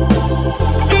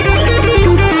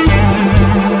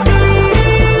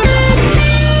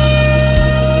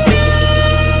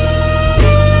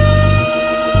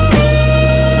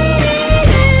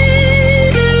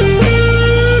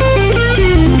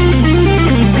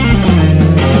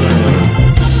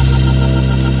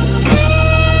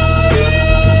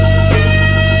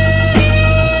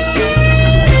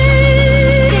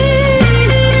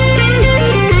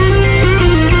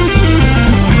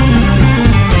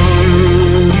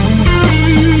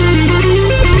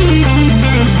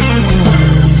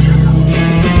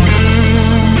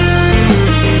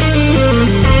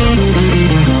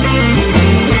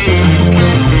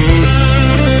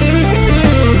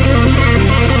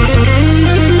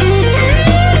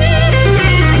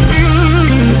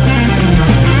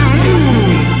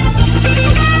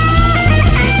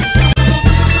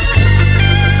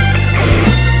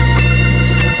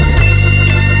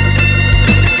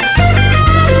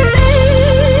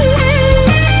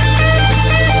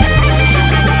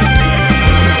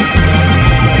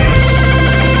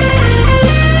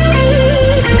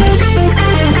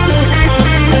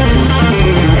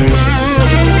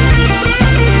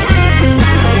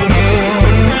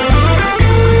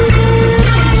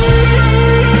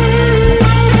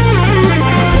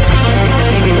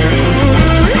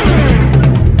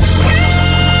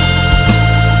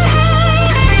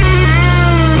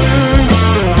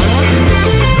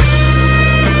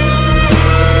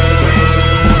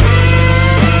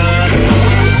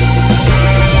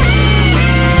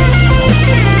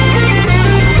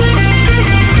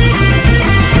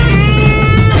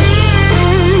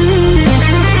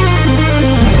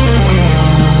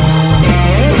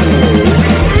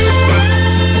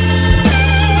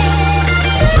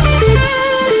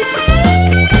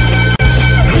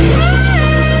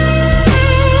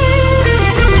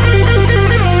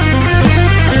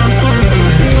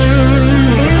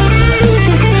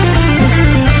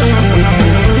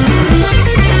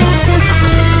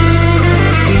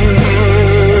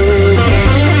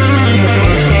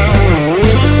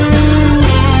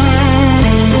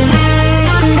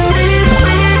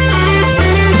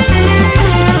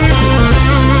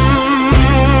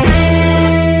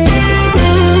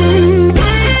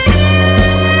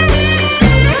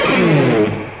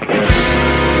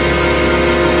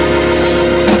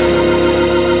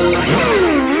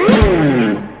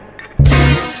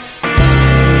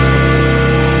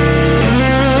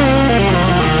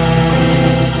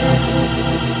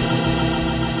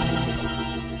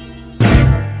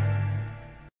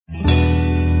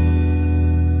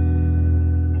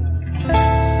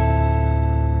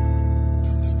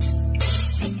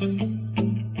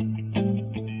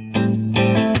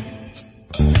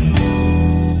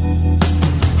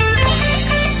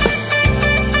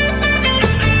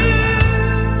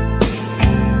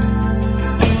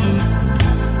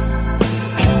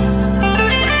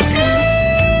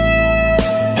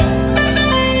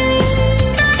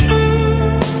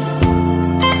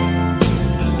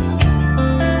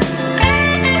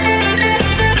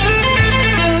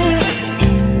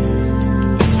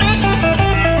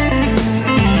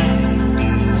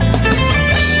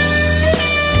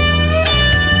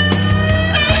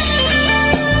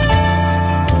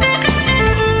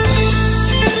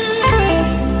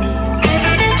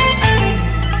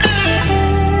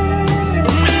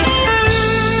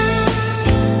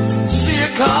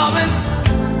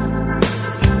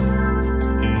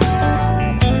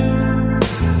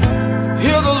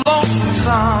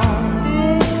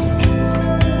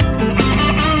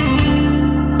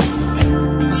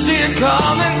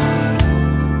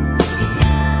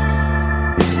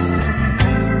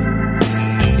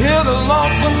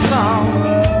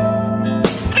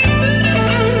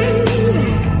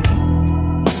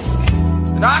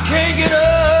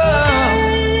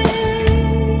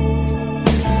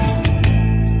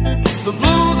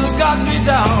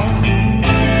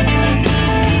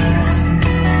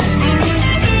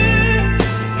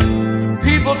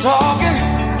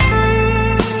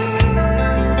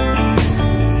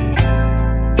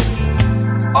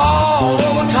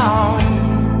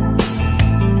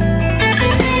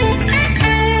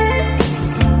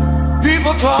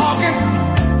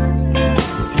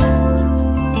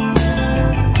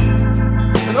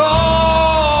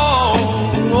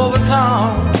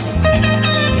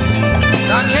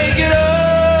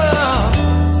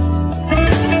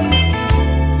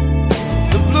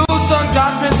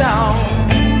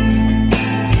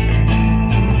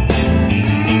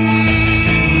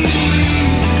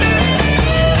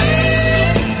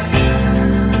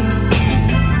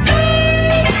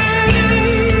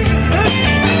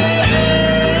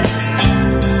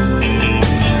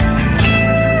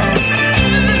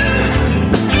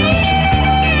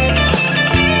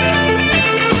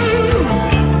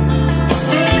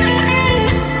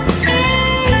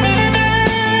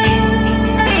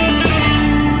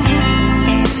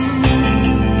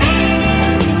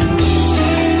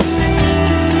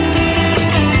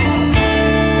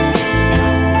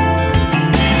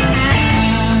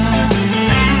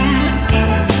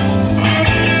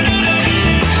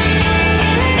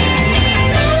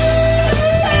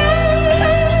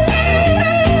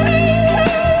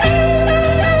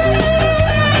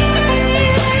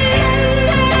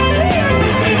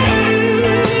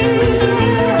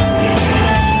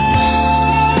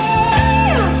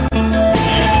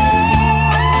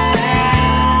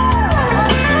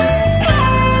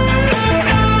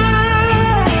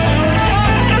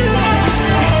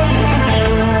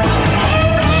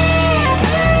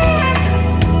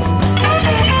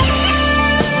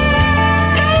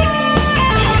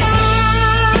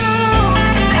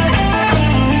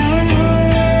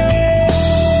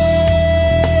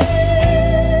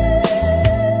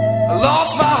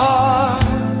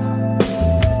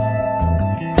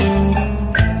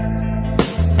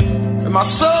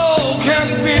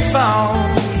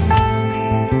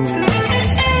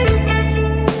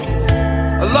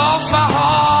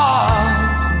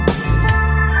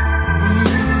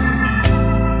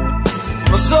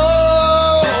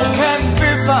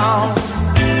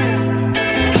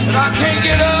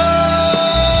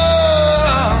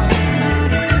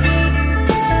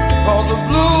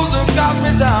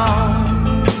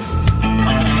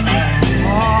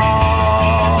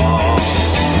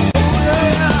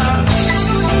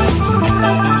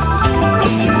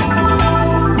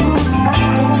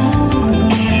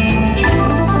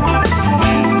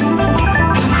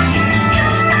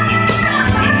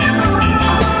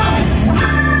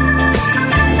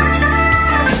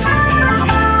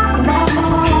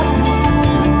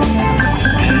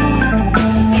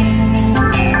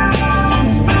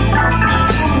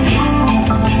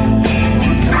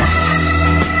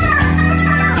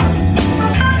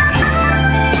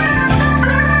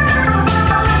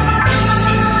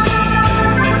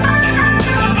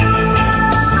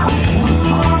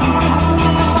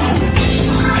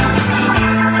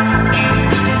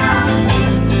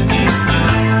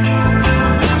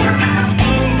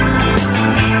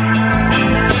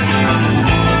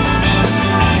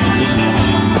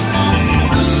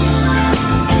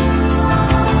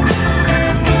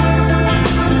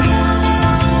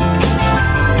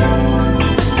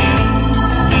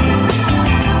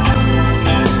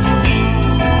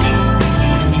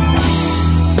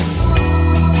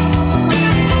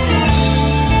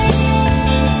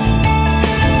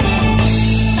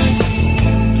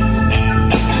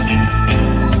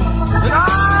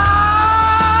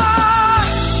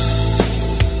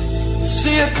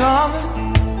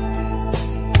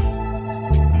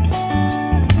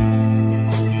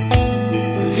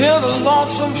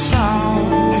 lonesome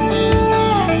sound.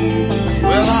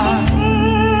 Well, I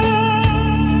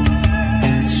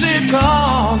see it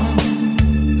come.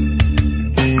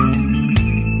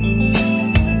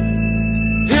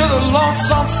 Hear the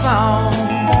lonesome sound.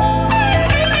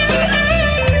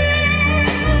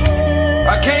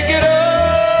 I can't get up.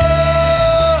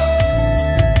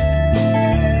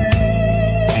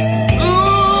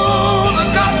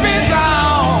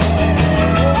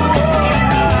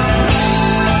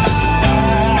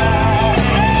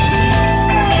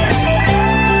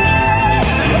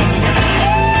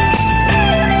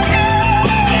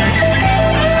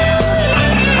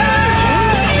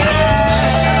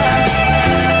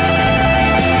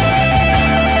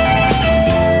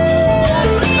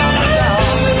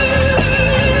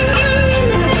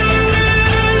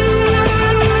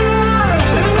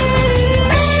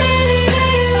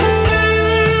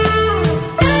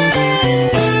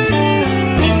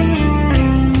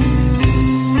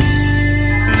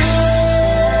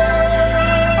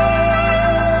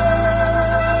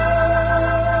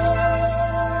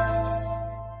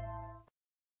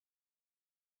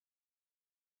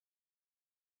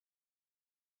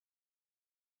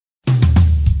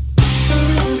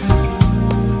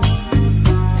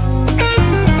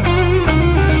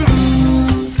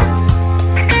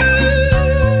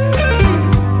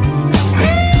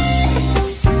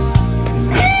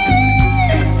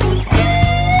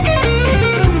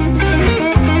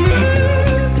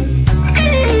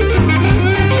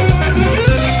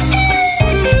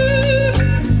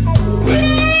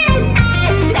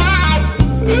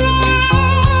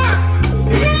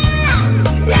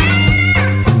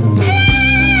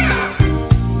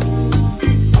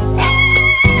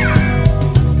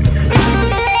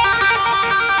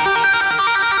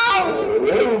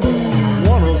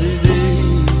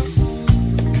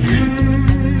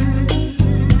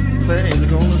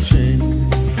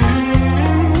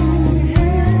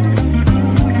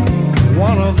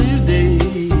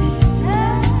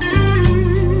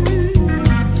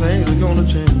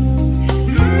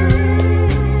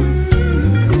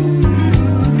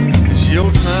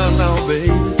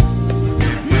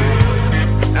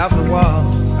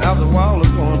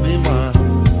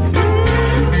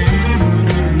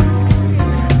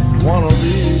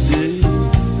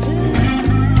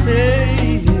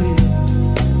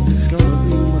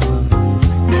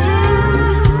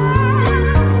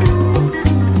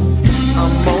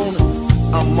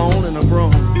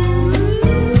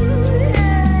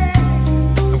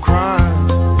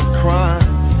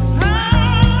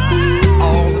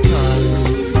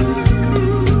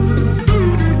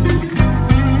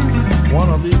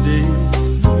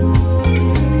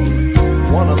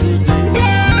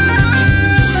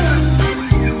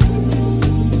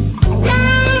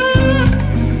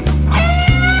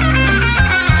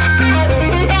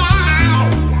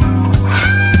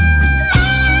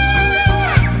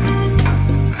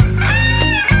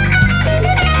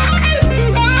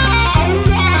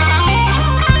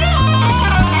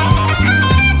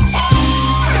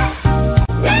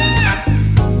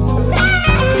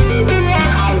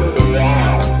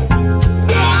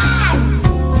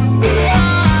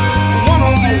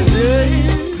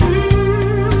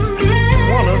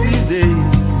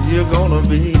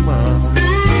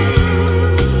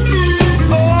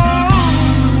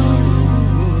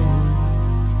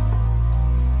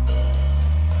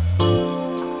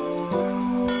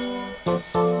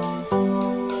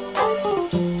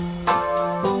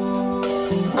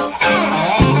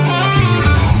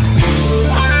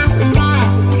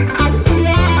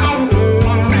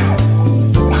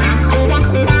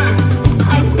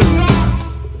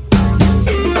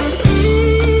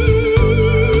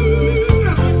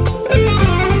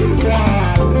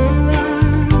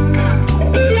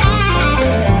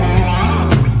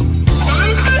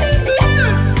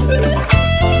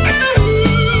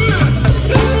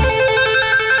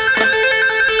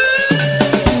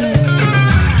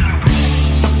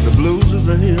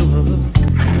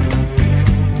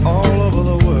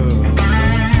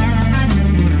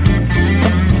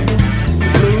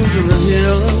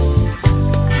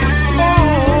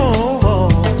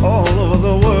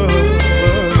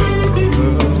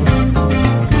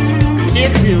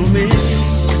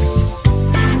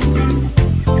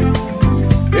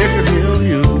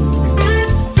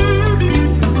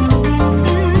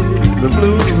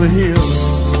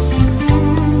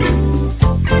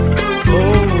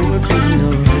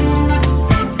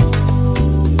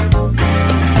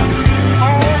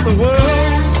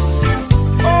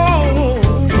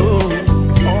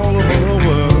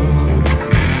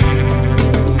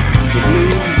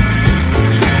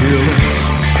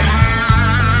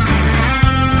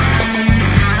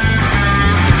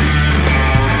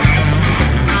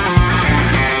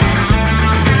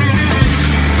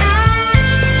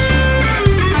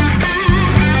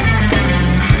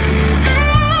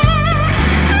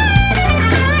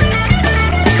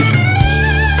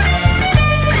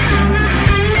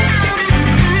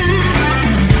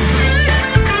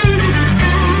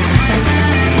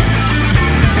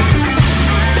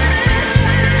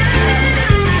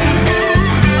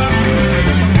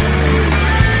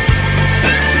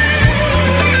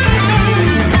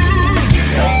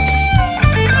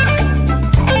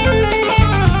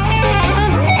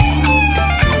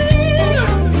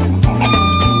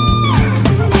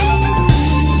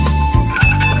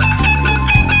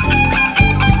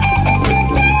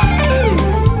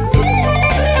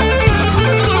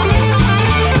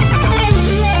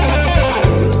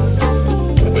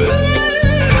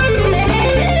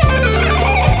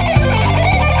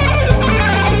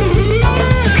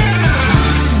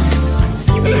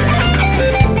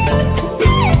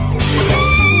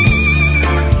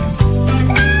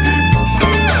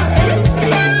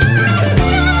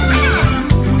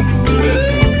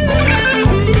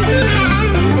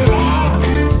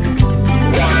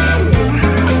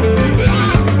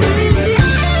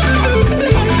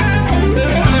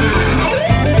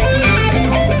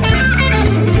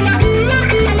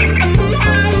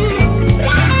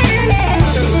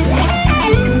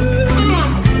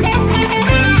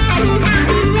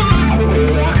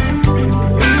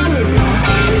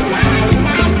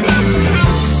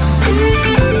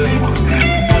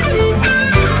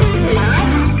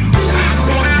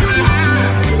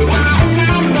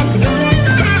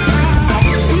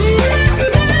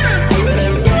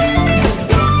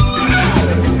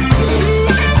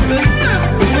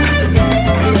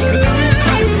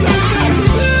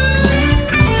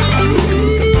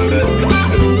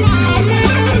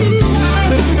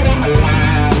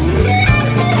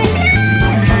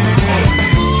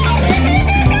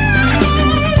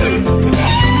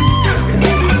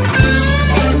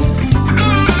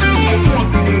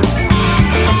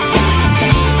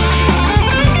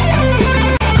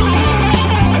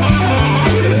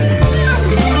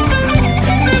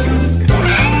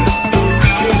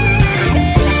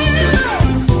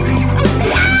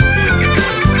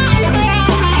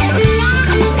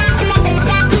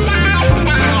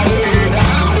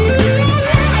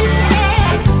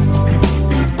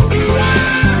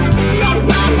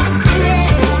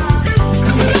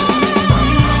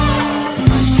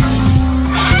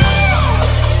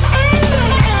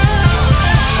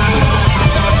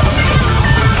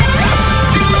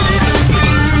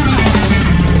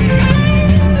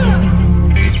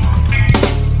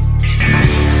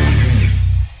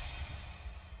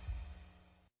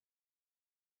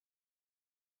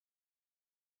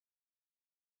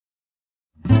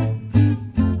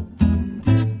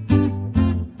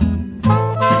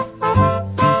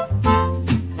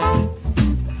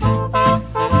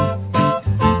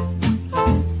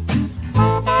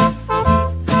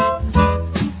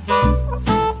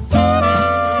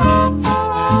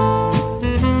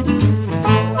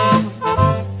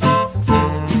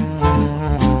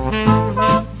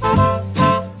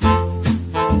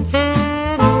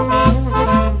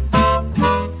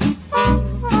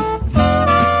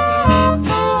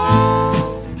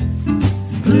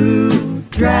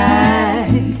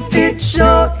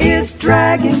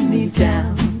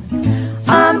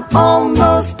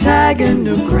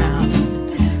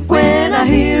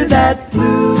 hear that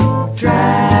blue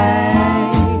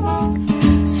drag,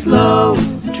 slow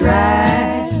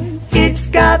drag. It's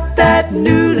got that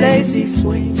new lazy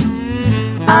swing.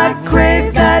 I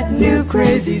crave that new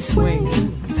crazy swing.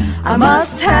 I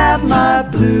must have my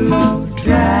blue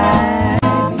drag.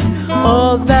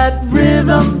 Oh, that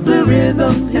rhythm, blue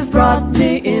rhythm, has brought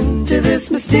me into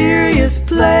this mysterious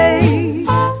place.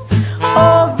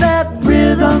 Oh, that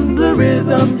rhythm, blue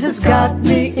rhythm, has got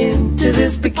me into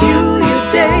this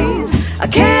peculiar daze. I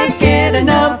can't get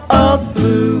enough of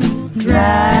blue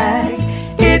drag.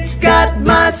 It's got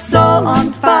my soul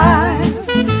on fire.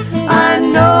 I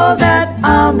know that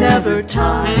I'll never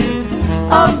tire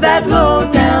of that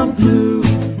low-down blue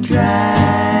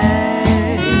drag.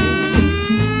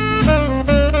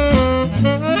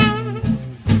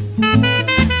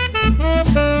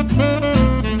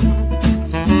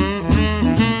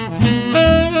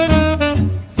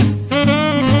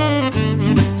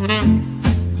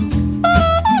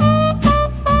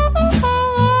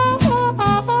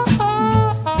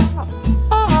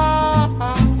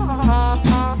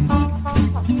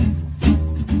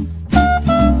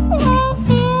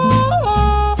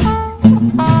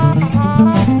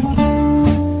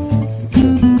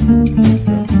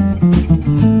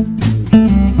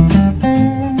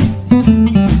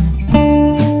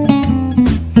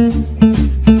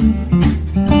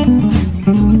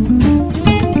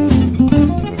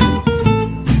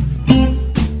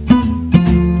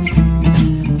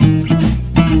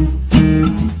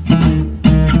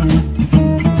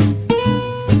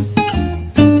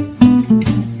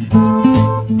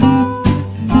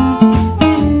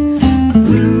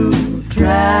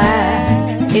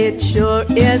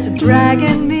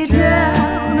 Dragging me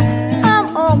down,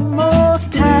 I'm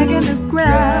almost tagging the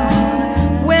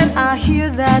ground when I hear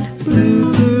that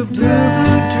blue, blue, blue,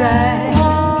 blue drag,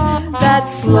 that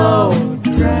slow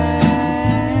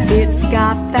drag. It's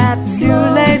got that new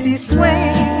lazy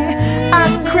swing. I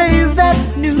crave that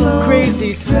new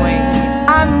crazy swing.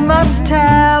 I must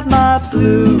have my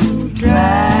blue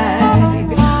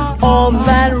drag. All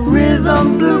that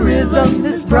rhythm, blue rhythm,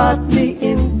 has brought me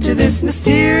into this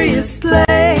mysterious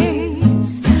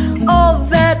place. All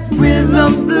that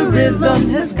rhythm, blue rhythm,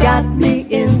 has got me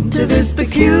into this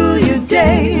peculiar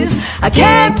daze. I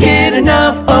can't get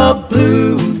enough of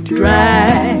blue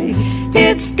drag.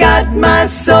 It's got my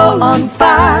soul on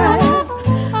fire.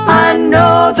 I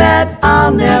know that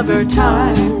I'll never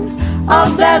tire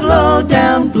of that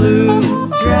low-down blue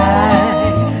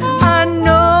drag. I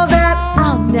know that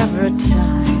I'll never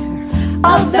tire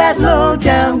of that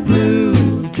low-down blue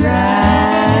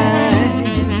drag.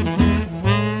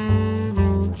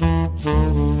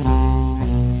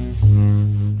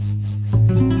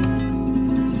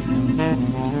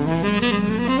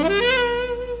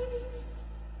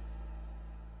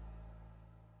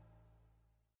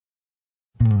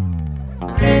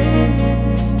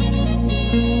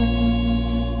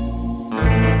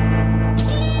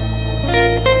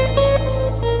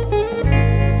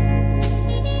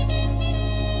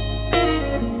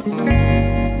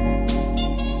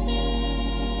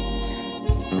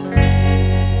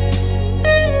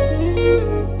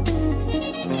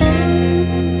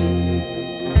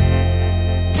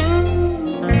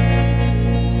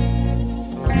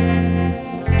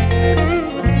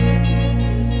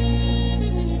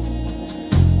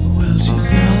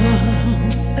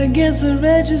 Against the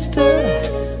register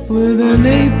with an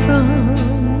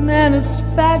apron and a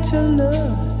spatula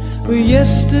with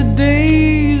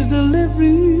yesterday's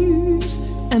deliveries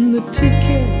and the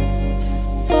tickets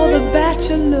for the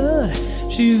bachelor.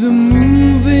 She's a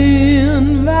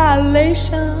moving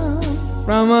violation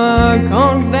from her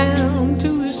conch down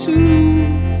to her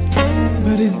shoes,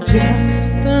 but it's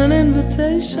just an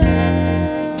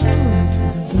invitation to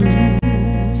the blues.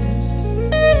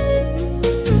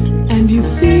 And you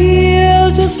feel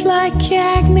just like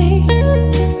Cagney.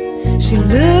 She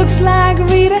looks like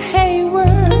Rita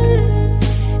Hayworth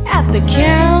at the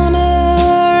counter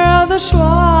of the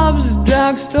Schwab's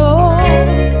drugstore.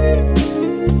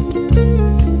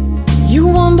 You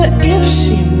wonder if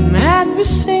she might be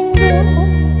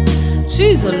single.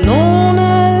 She's a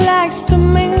loner, likes to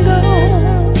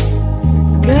mingle.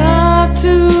 Got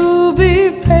to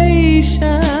be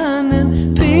patient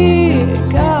and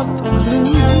pick up a clue.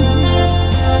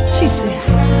 She said,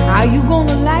 how you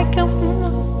gonna like 'em?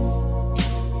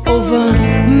 Over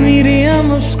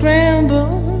medium or scramble.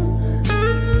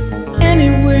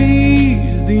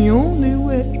 Anyway's the only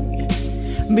way.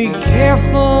 Be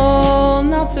careful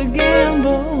not to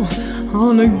gamble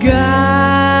on a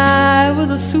guy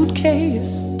with a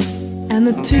suitcase and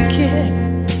a ticket,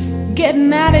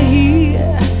 getting out of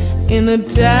here in a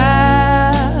dive.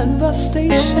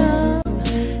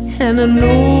 and an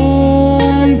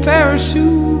old pair of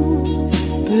shoes.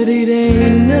 But it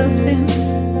ain't nothing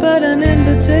but an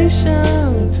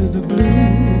invitation to the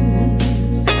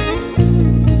blues.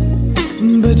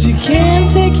 But you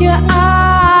can't take your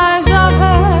eyes off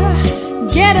her.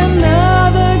 Get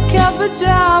another cup of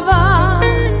java,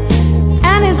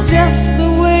 and it's just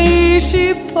the way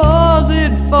she pours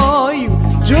it for you,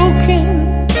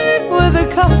 joking with the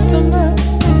customers.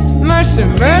 Mercy,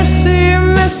 mercy,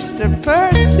 Mr.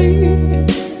 Percy,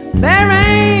 there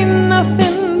ain't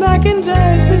nothing back in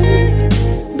Jersey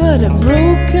but a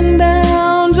broken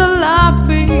down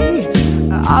jalopy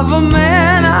of a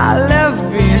man I left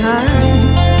behind,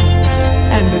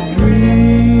 and a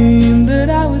dream that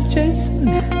I was chasing,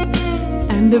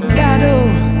 and a battle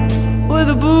with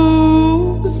the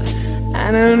booze,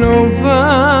 and an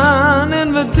open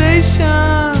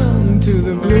invitation to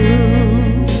the blues.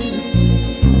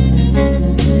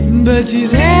 But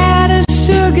she's had a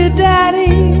sugar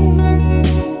daddy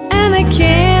and a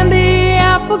candy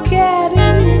apple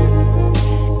caddy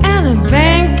and a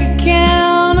bank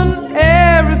account and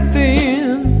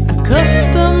everything.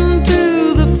 Accustomed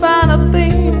to the finer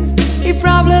things, he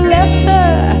probably left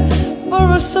her for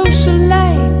a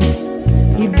socialite.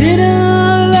 He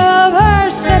didn't love her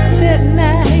except at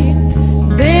night.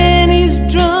 Then he's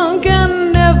drunk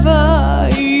and never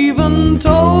even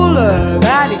told her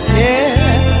that he cared.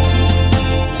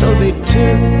 So they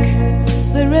took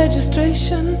the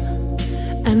registration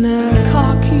and her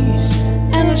car keys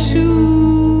and her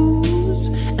shoes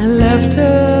and left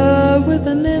her with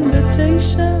an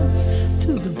invitation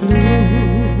to the blues.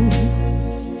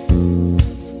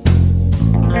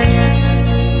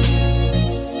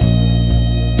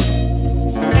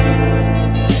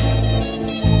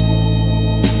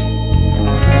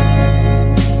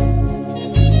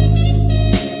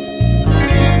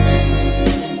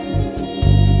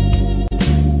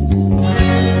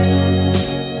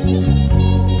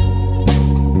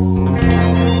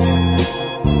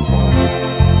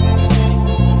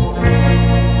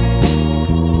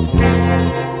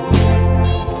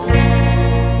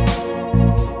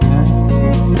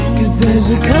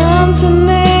 There's a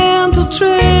continental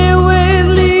trailways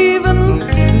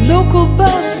leaving local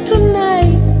bus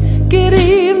tonight. Good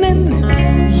evening,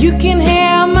 you can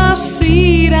have my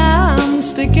seat. I'm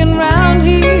sticking around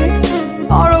here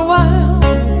for a while.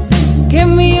 Give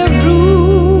me a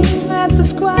room at the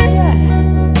Squire.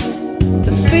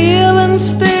 The filling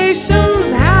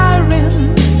station's hiring.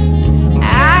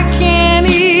 I can't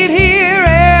eat here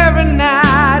every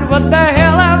night. What the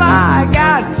hell have I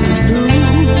got to do?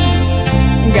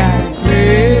 Got a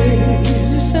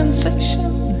crazy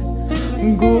sensation,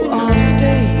 go or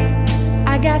stay,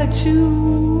 I gotta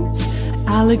choose.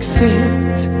 I'll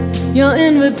accept your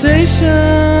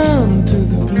invitation to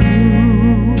the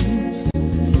blues.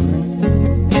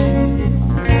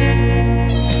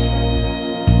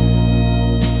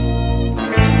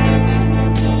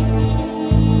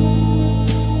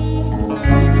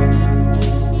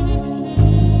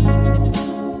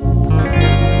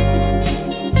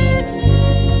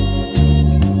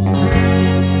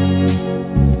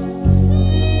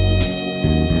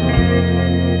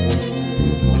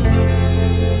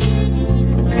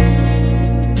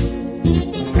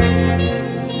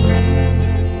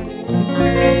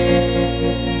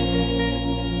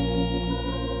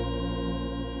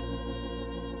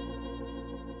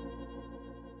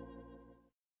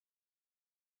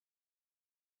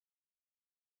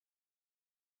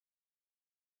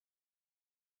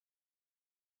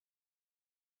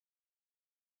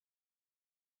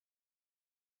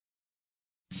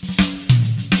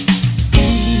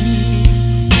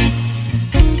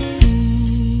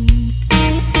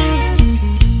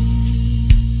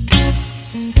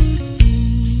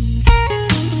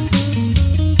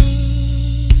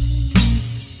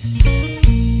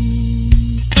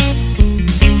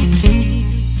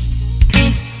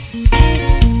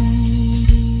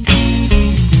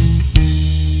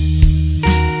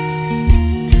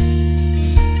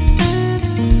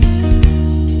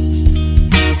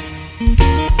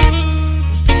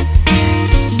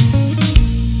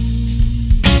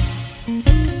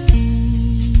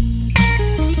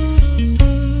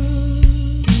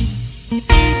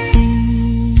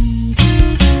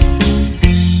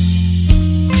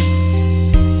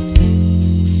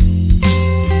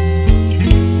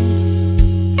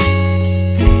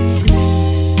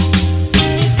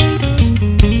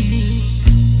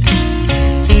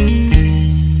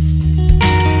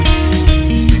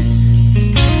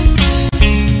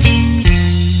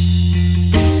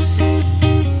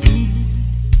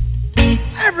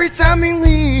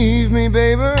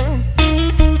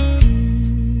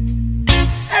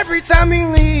 Every time you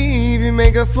leave, you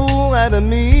make a fool out of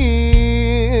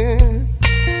me.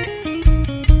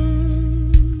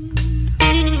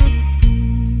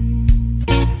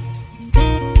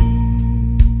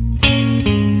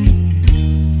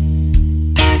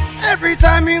 Every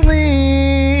time you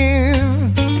leave,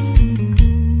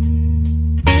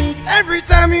 every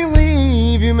time you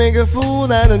leave, you make a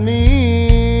fool out of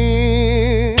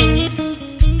me.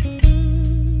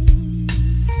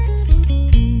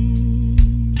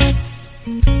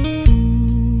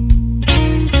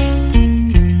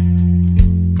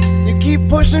 You keep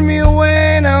pushing me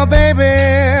away now, baby.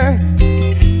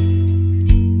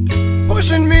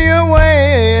 Pushing me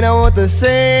away, I don't want to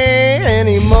say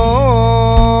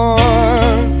anymore.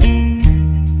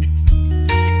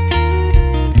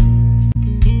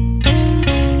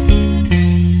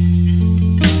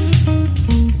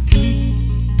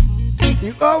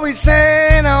 You always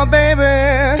say now,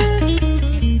 baby,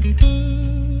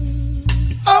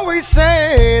 always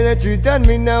say that you done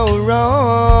me no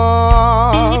wrong.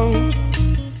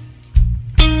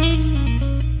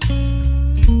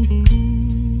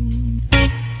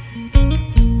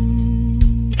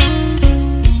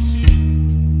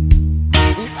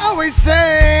 Always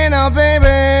say now, baby,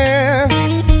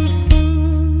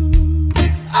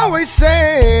 always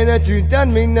say that you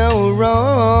done me no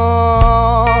wrong.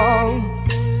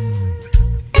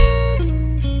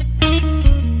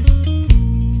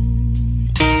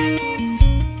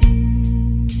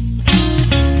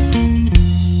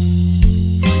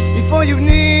 Before you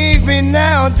need me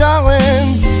now,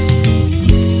 darling,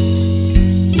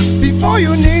 before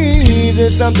you need,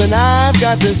 there's something I've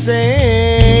got to say.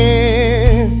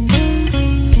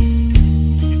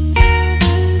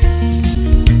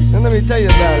 And let me tell you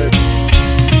about it.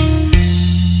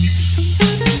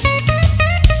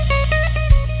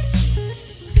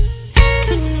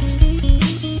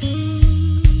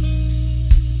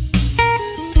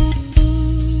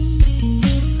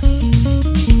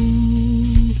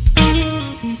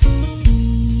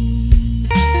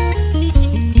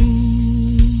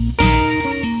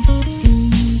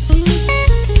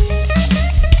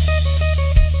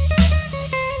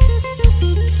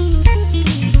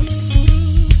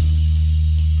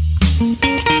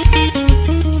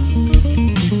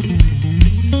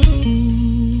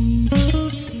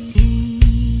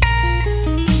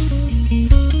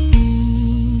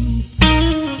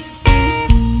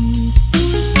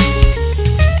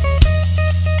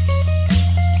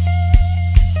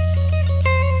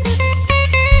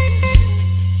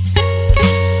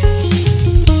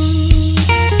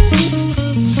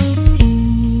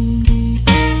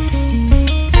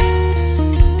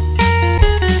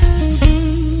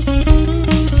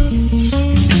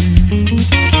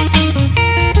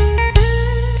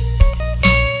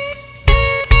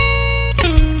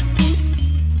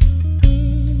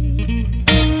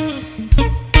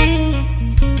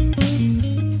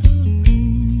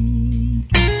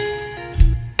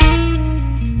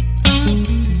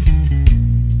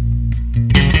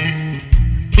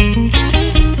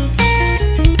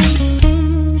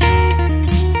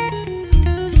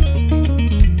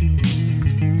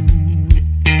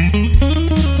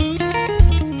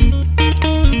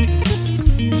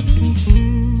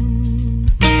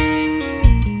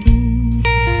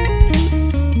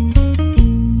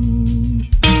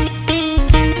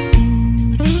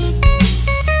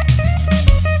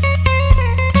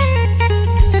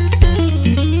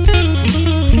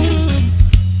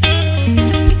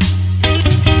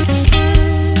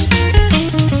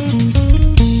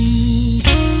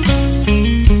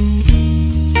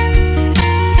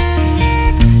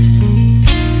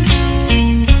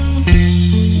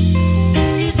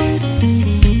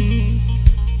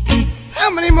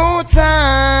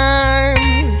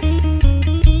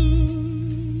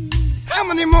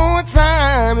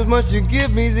 Must you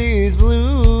give me these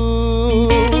blues?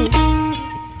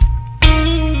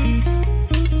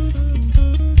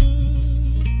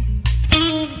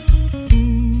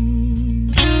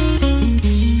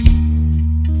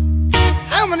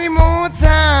 How many more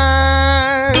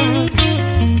times?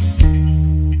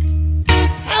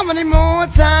 How many more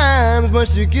times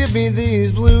must you give me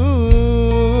these blues?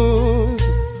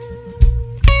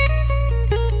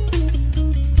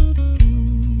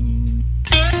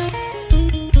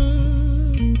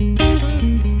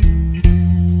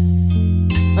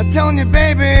 I'm telling you,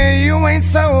 baby, you ain't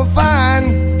so fine.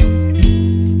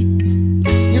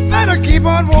 You better keep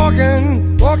on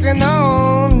walking, walking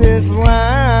on this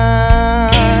line.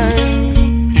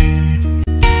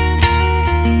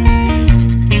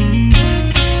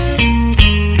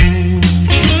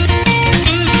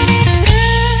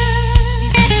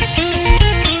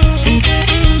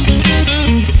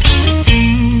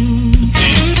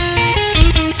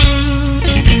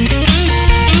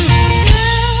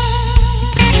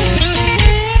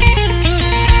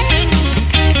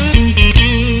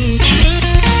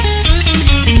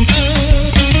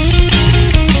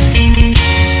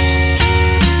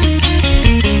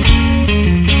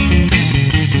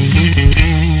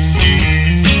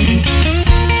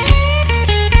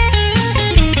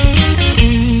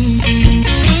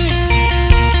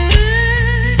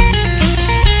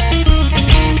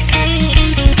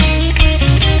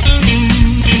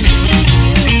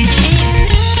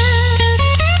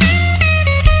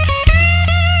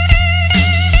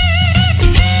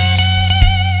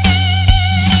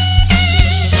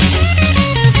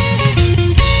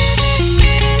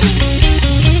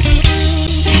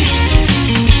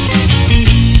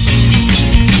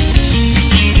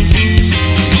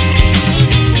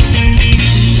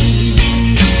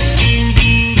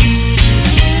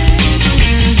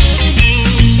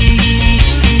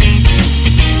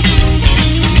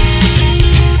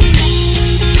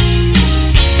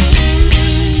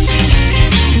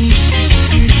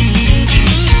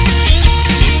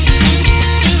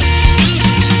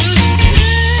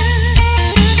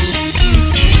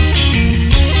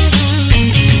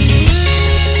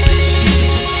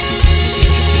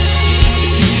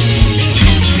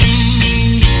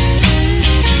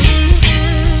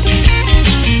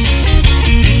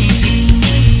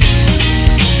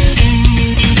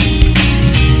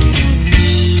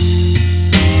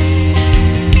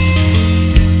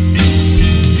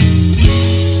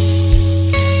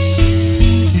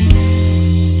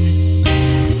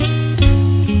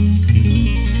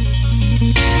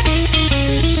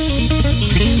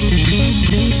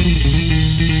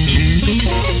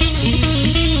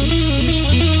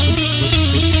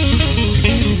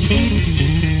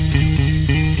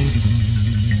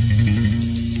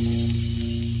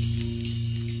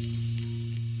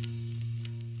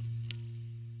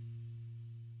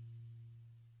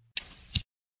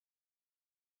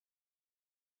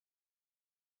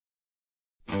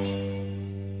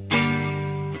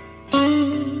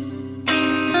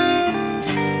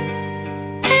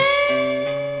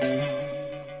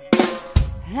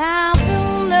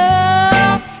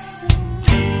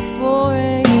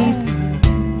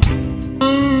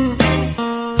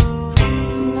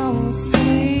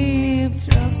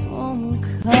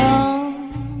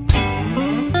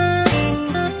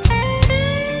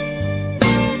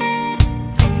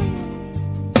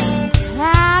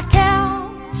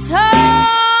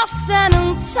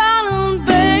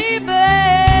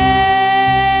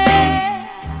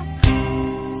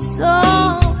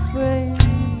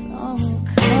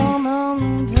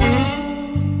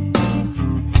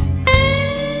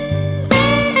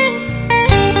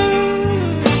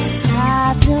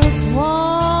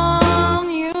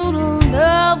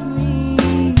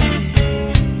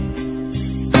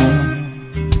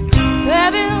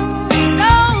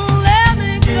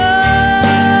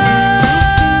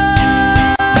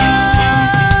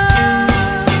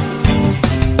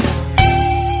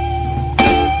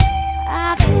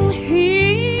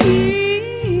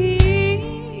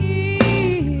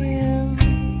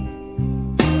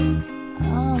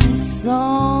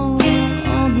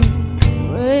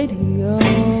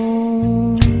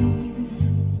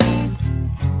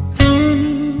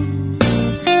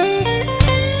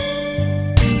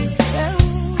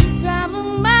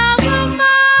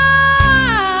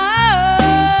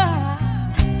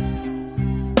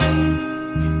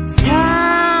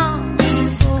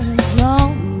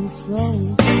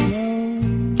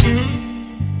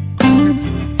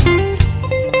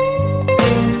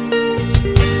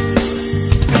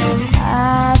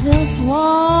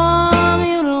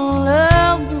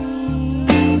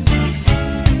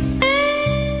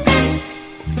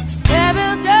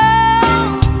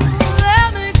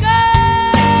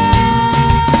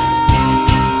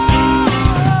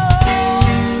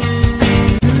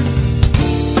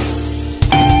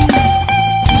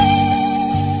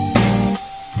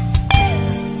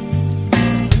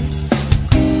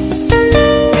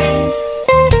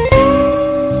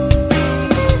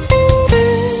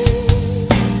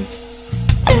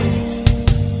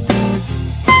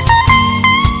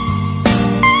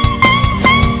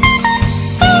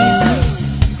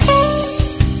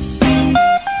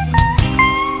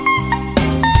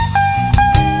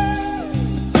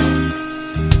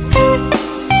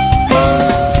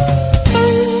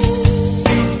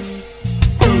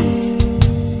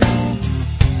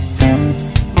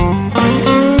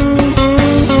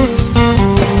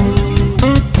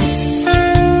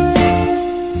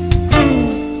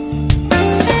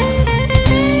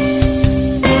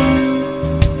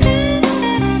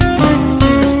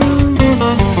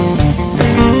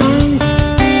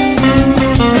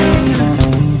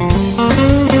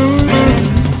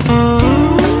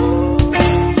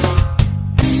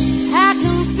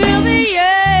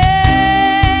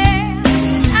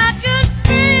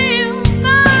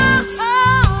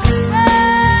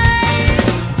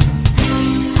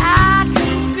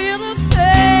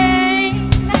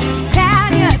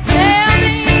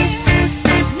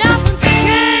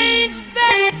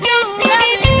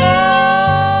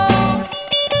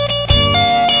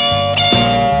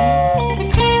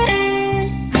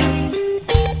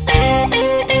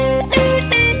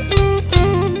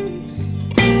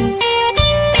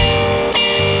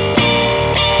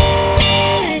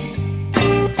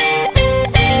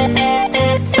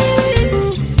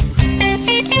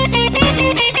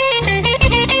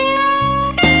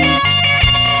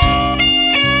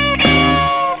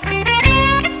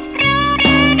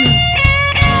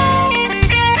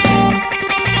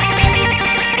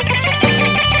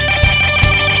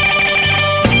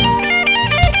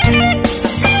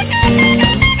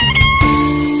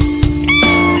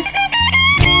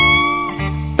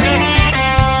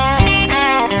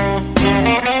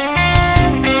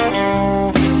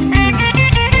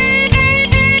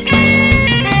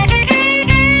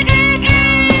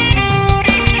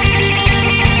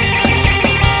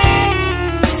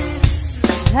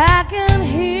 I can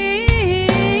hear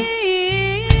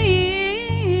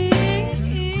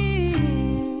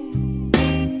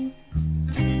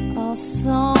a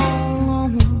song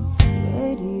on the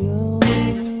radio.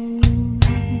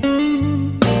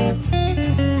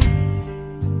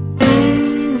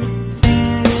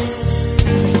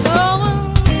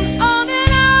 Going on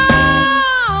and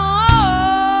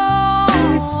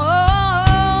on.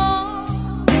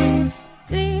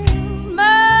 Things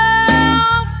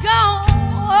must go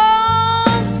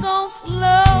on so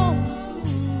slow.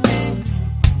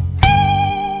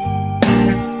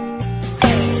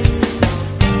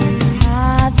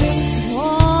 I just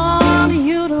want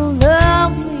you to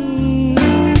love me.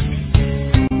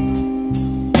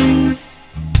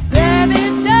 Baby,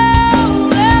 don't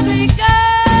let me go.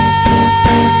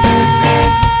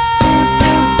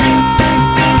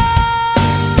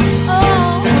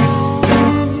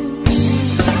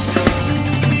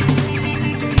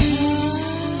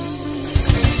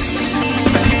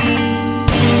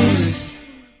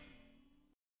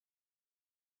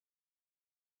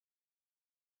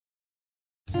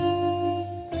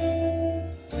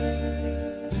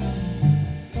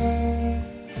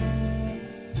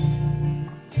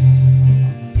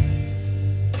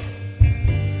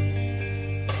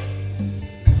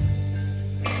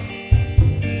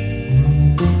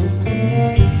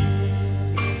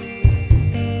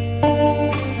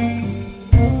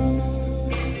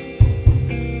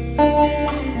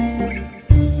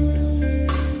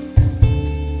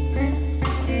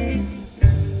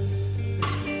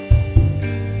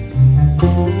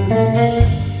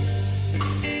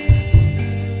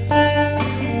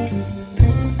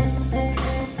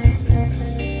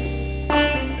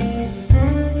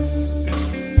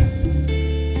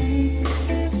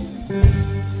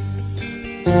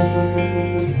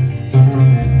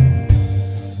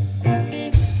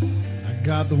 I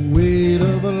got the weight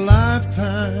of a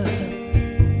lifetime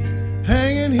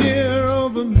hanging here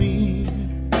over me.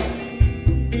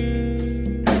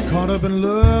 Caught up in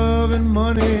love and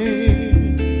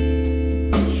money,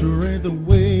 sure ain't the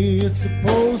way it's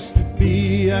supposed to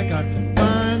be. I got to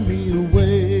find me a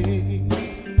way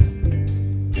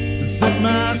to set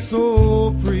my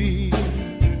soul free.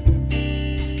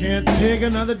 Can't take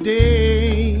another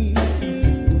day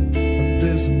of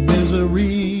this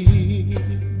misery.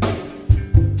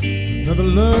 Another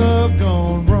love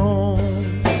gone wrong,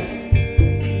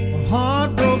 a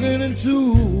heart broken in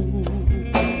two,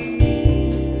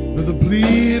 with a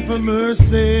plea for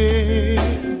mercy,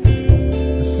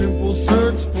 a simple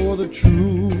search for the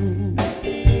truth.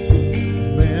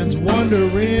 Man's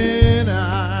wondering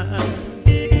eye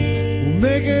will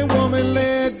make a woman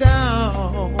lay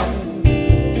down,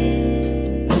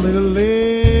 only to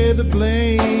lay the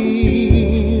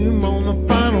blame on the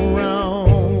final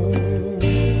round.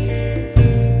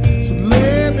 So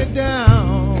lay me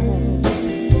down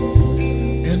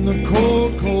in the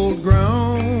cold, cold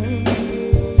ground.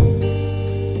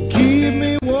 Keep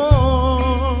me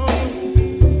warm,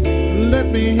 let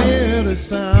me hear the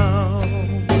sound.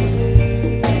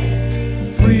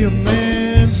 Free a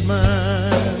man's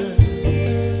mind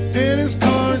and his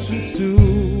conscience too.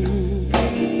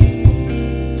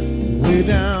 Way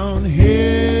down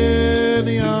here in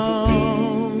the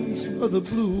arms of the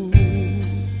blue.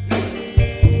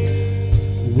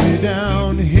 Way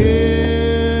down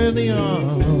here in the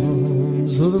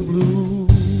arms of the blue.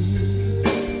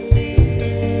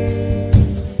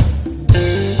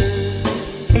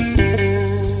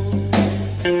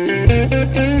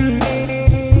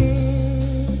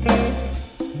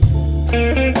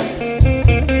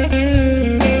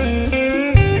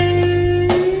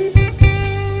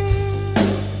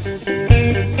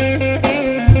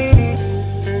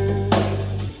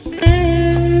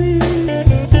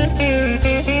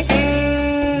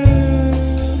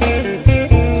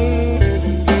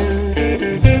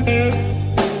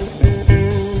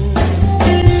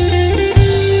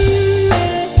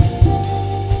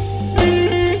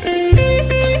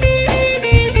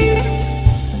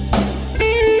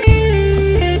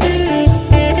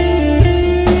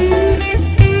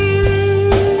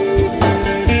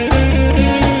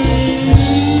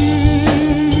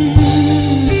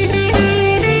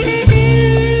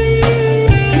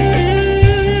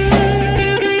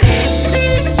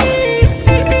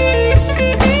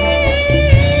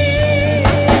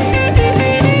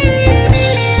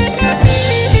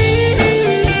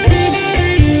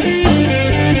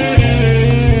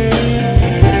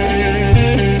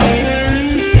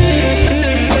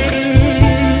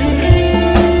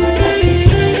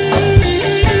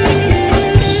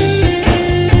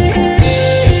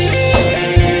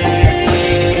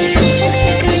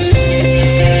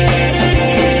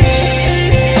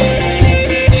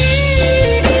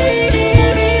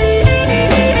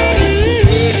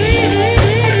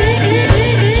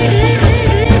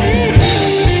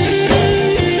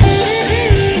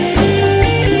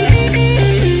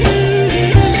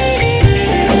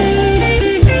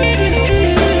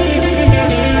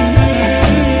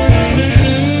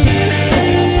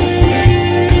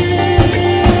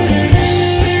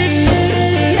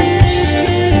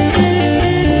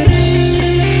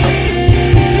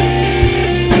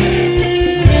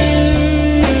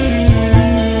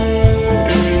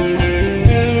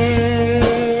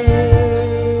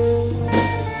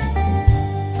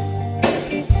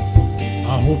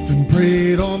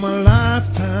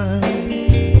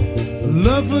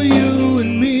 love for you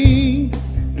and me,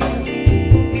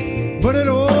 but it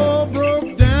all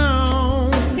broke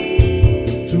down.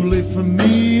 Too late for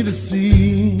me to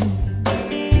see.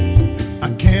 I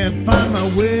can't find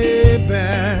my way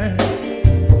back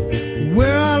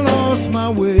where I lost my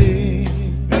way,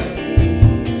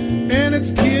 and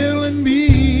it's killing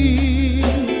me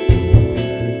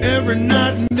every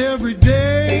night and every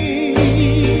day.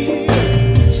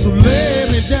 So lay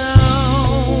me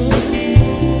down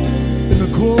in the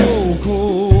cold,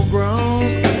 cold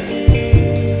ground.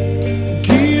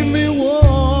 Keep me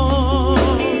warm,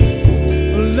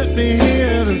 let me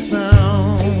hear the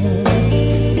sound.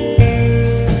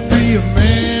 Free a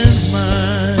man's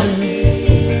mind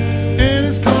and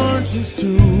his conscience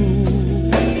too.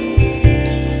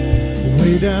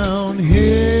 Way down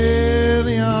here in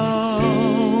the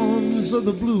arms of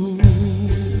the blue.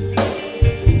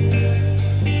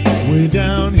 Way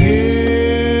down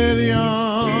here in the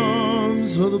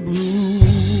arms of the blue.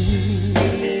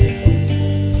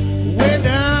 Way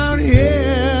down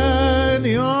here in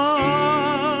the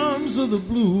arms of the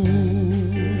blue.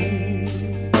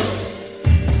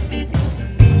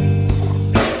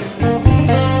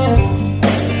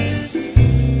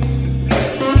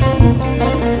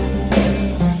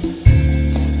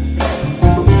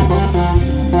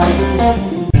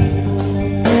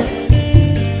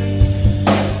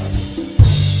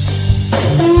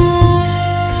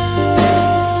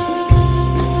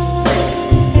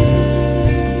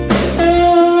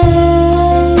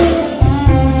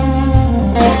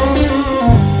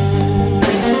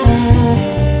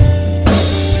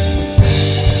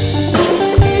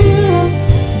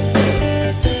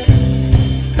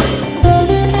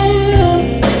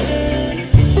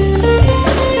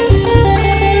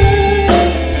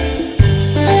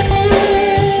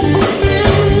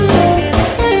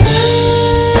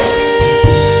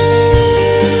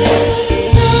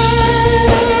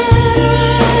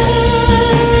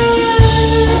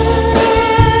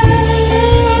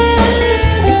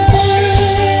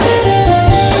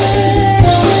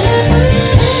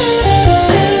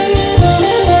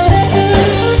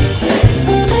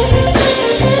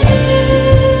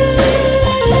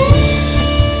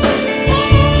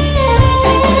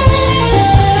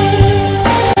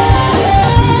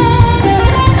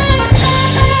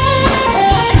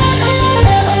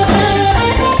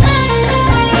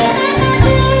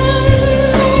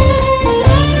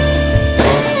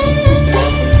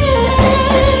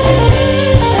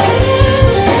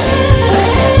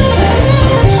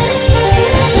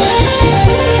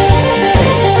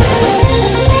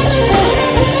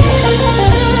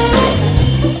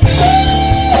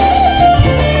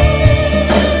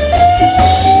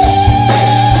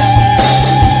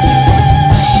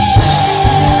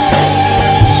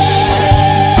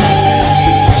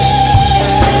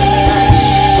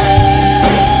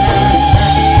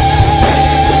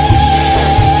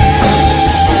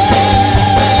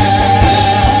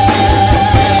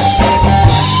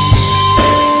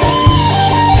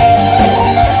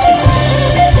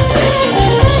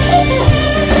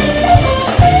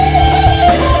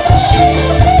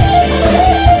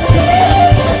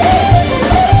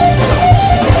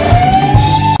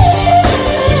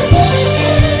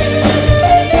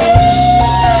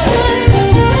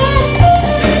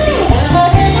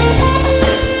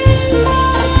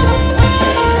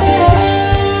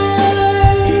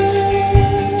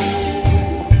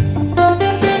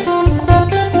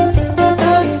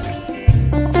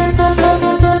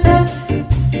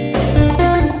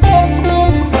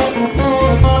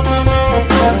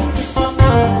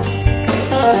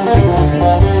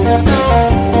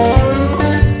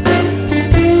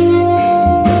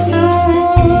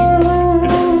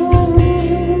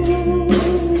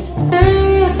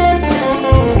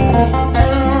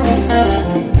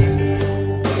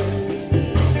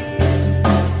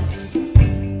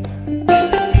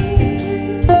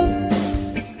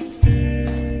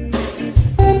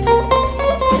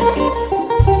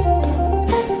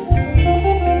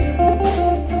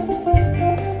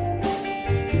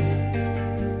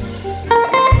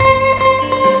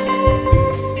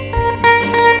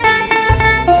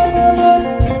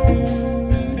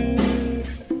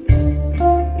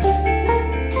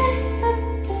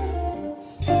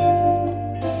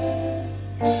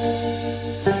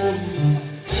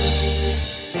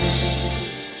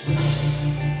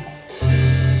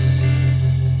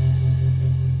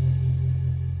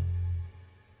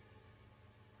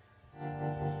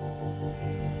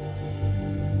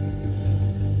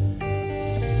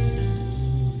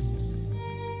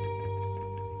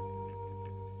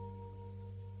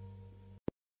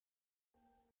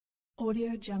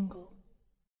 Audio Jungle.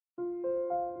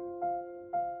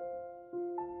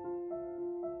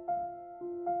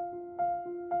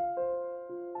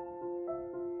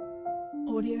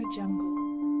 Audio Jungle.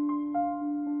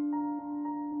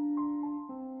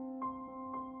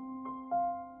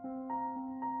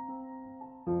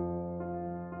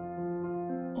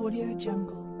 Audio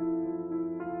Jungle.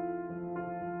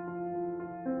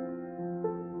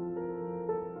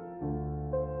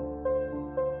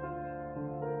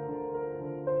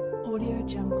 Audio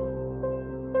Jungle.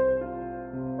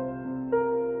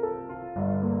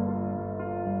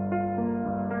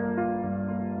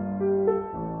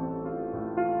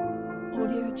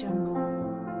 Audio Jungle.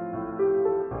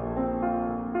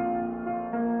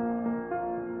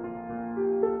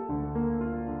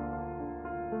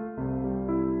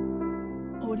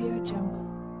 Audio Jungle.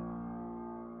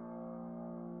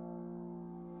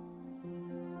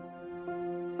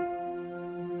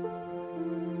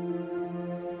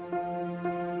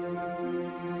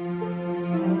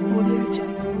 Audio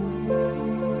Jungle.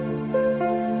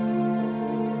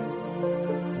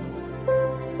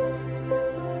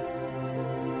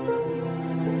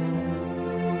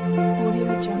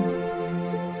 Audio Jungle.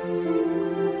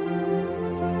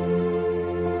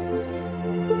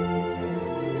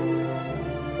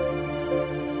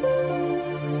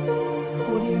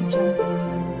 Audio Jungle. Audio Jungle. Audio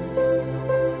Jungle.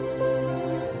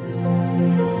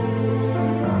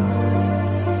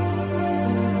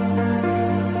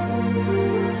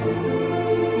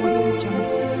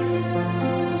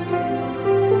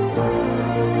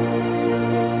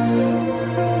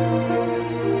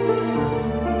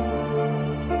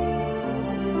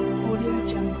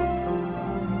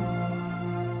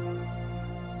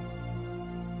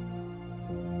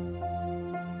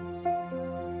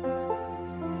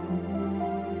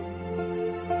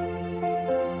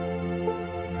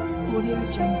 Audio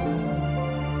Jungle.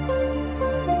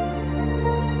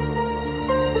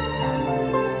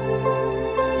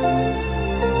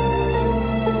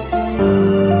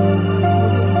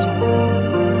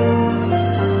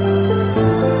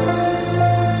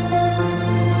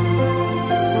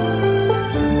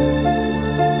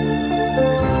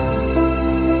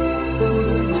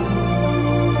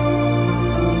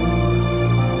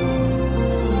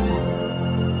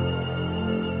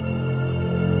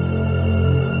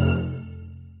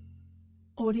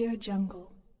 Audio Jungle.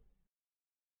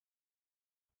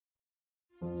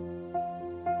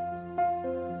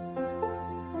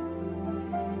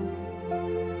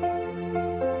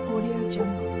 Audio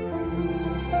Jungle.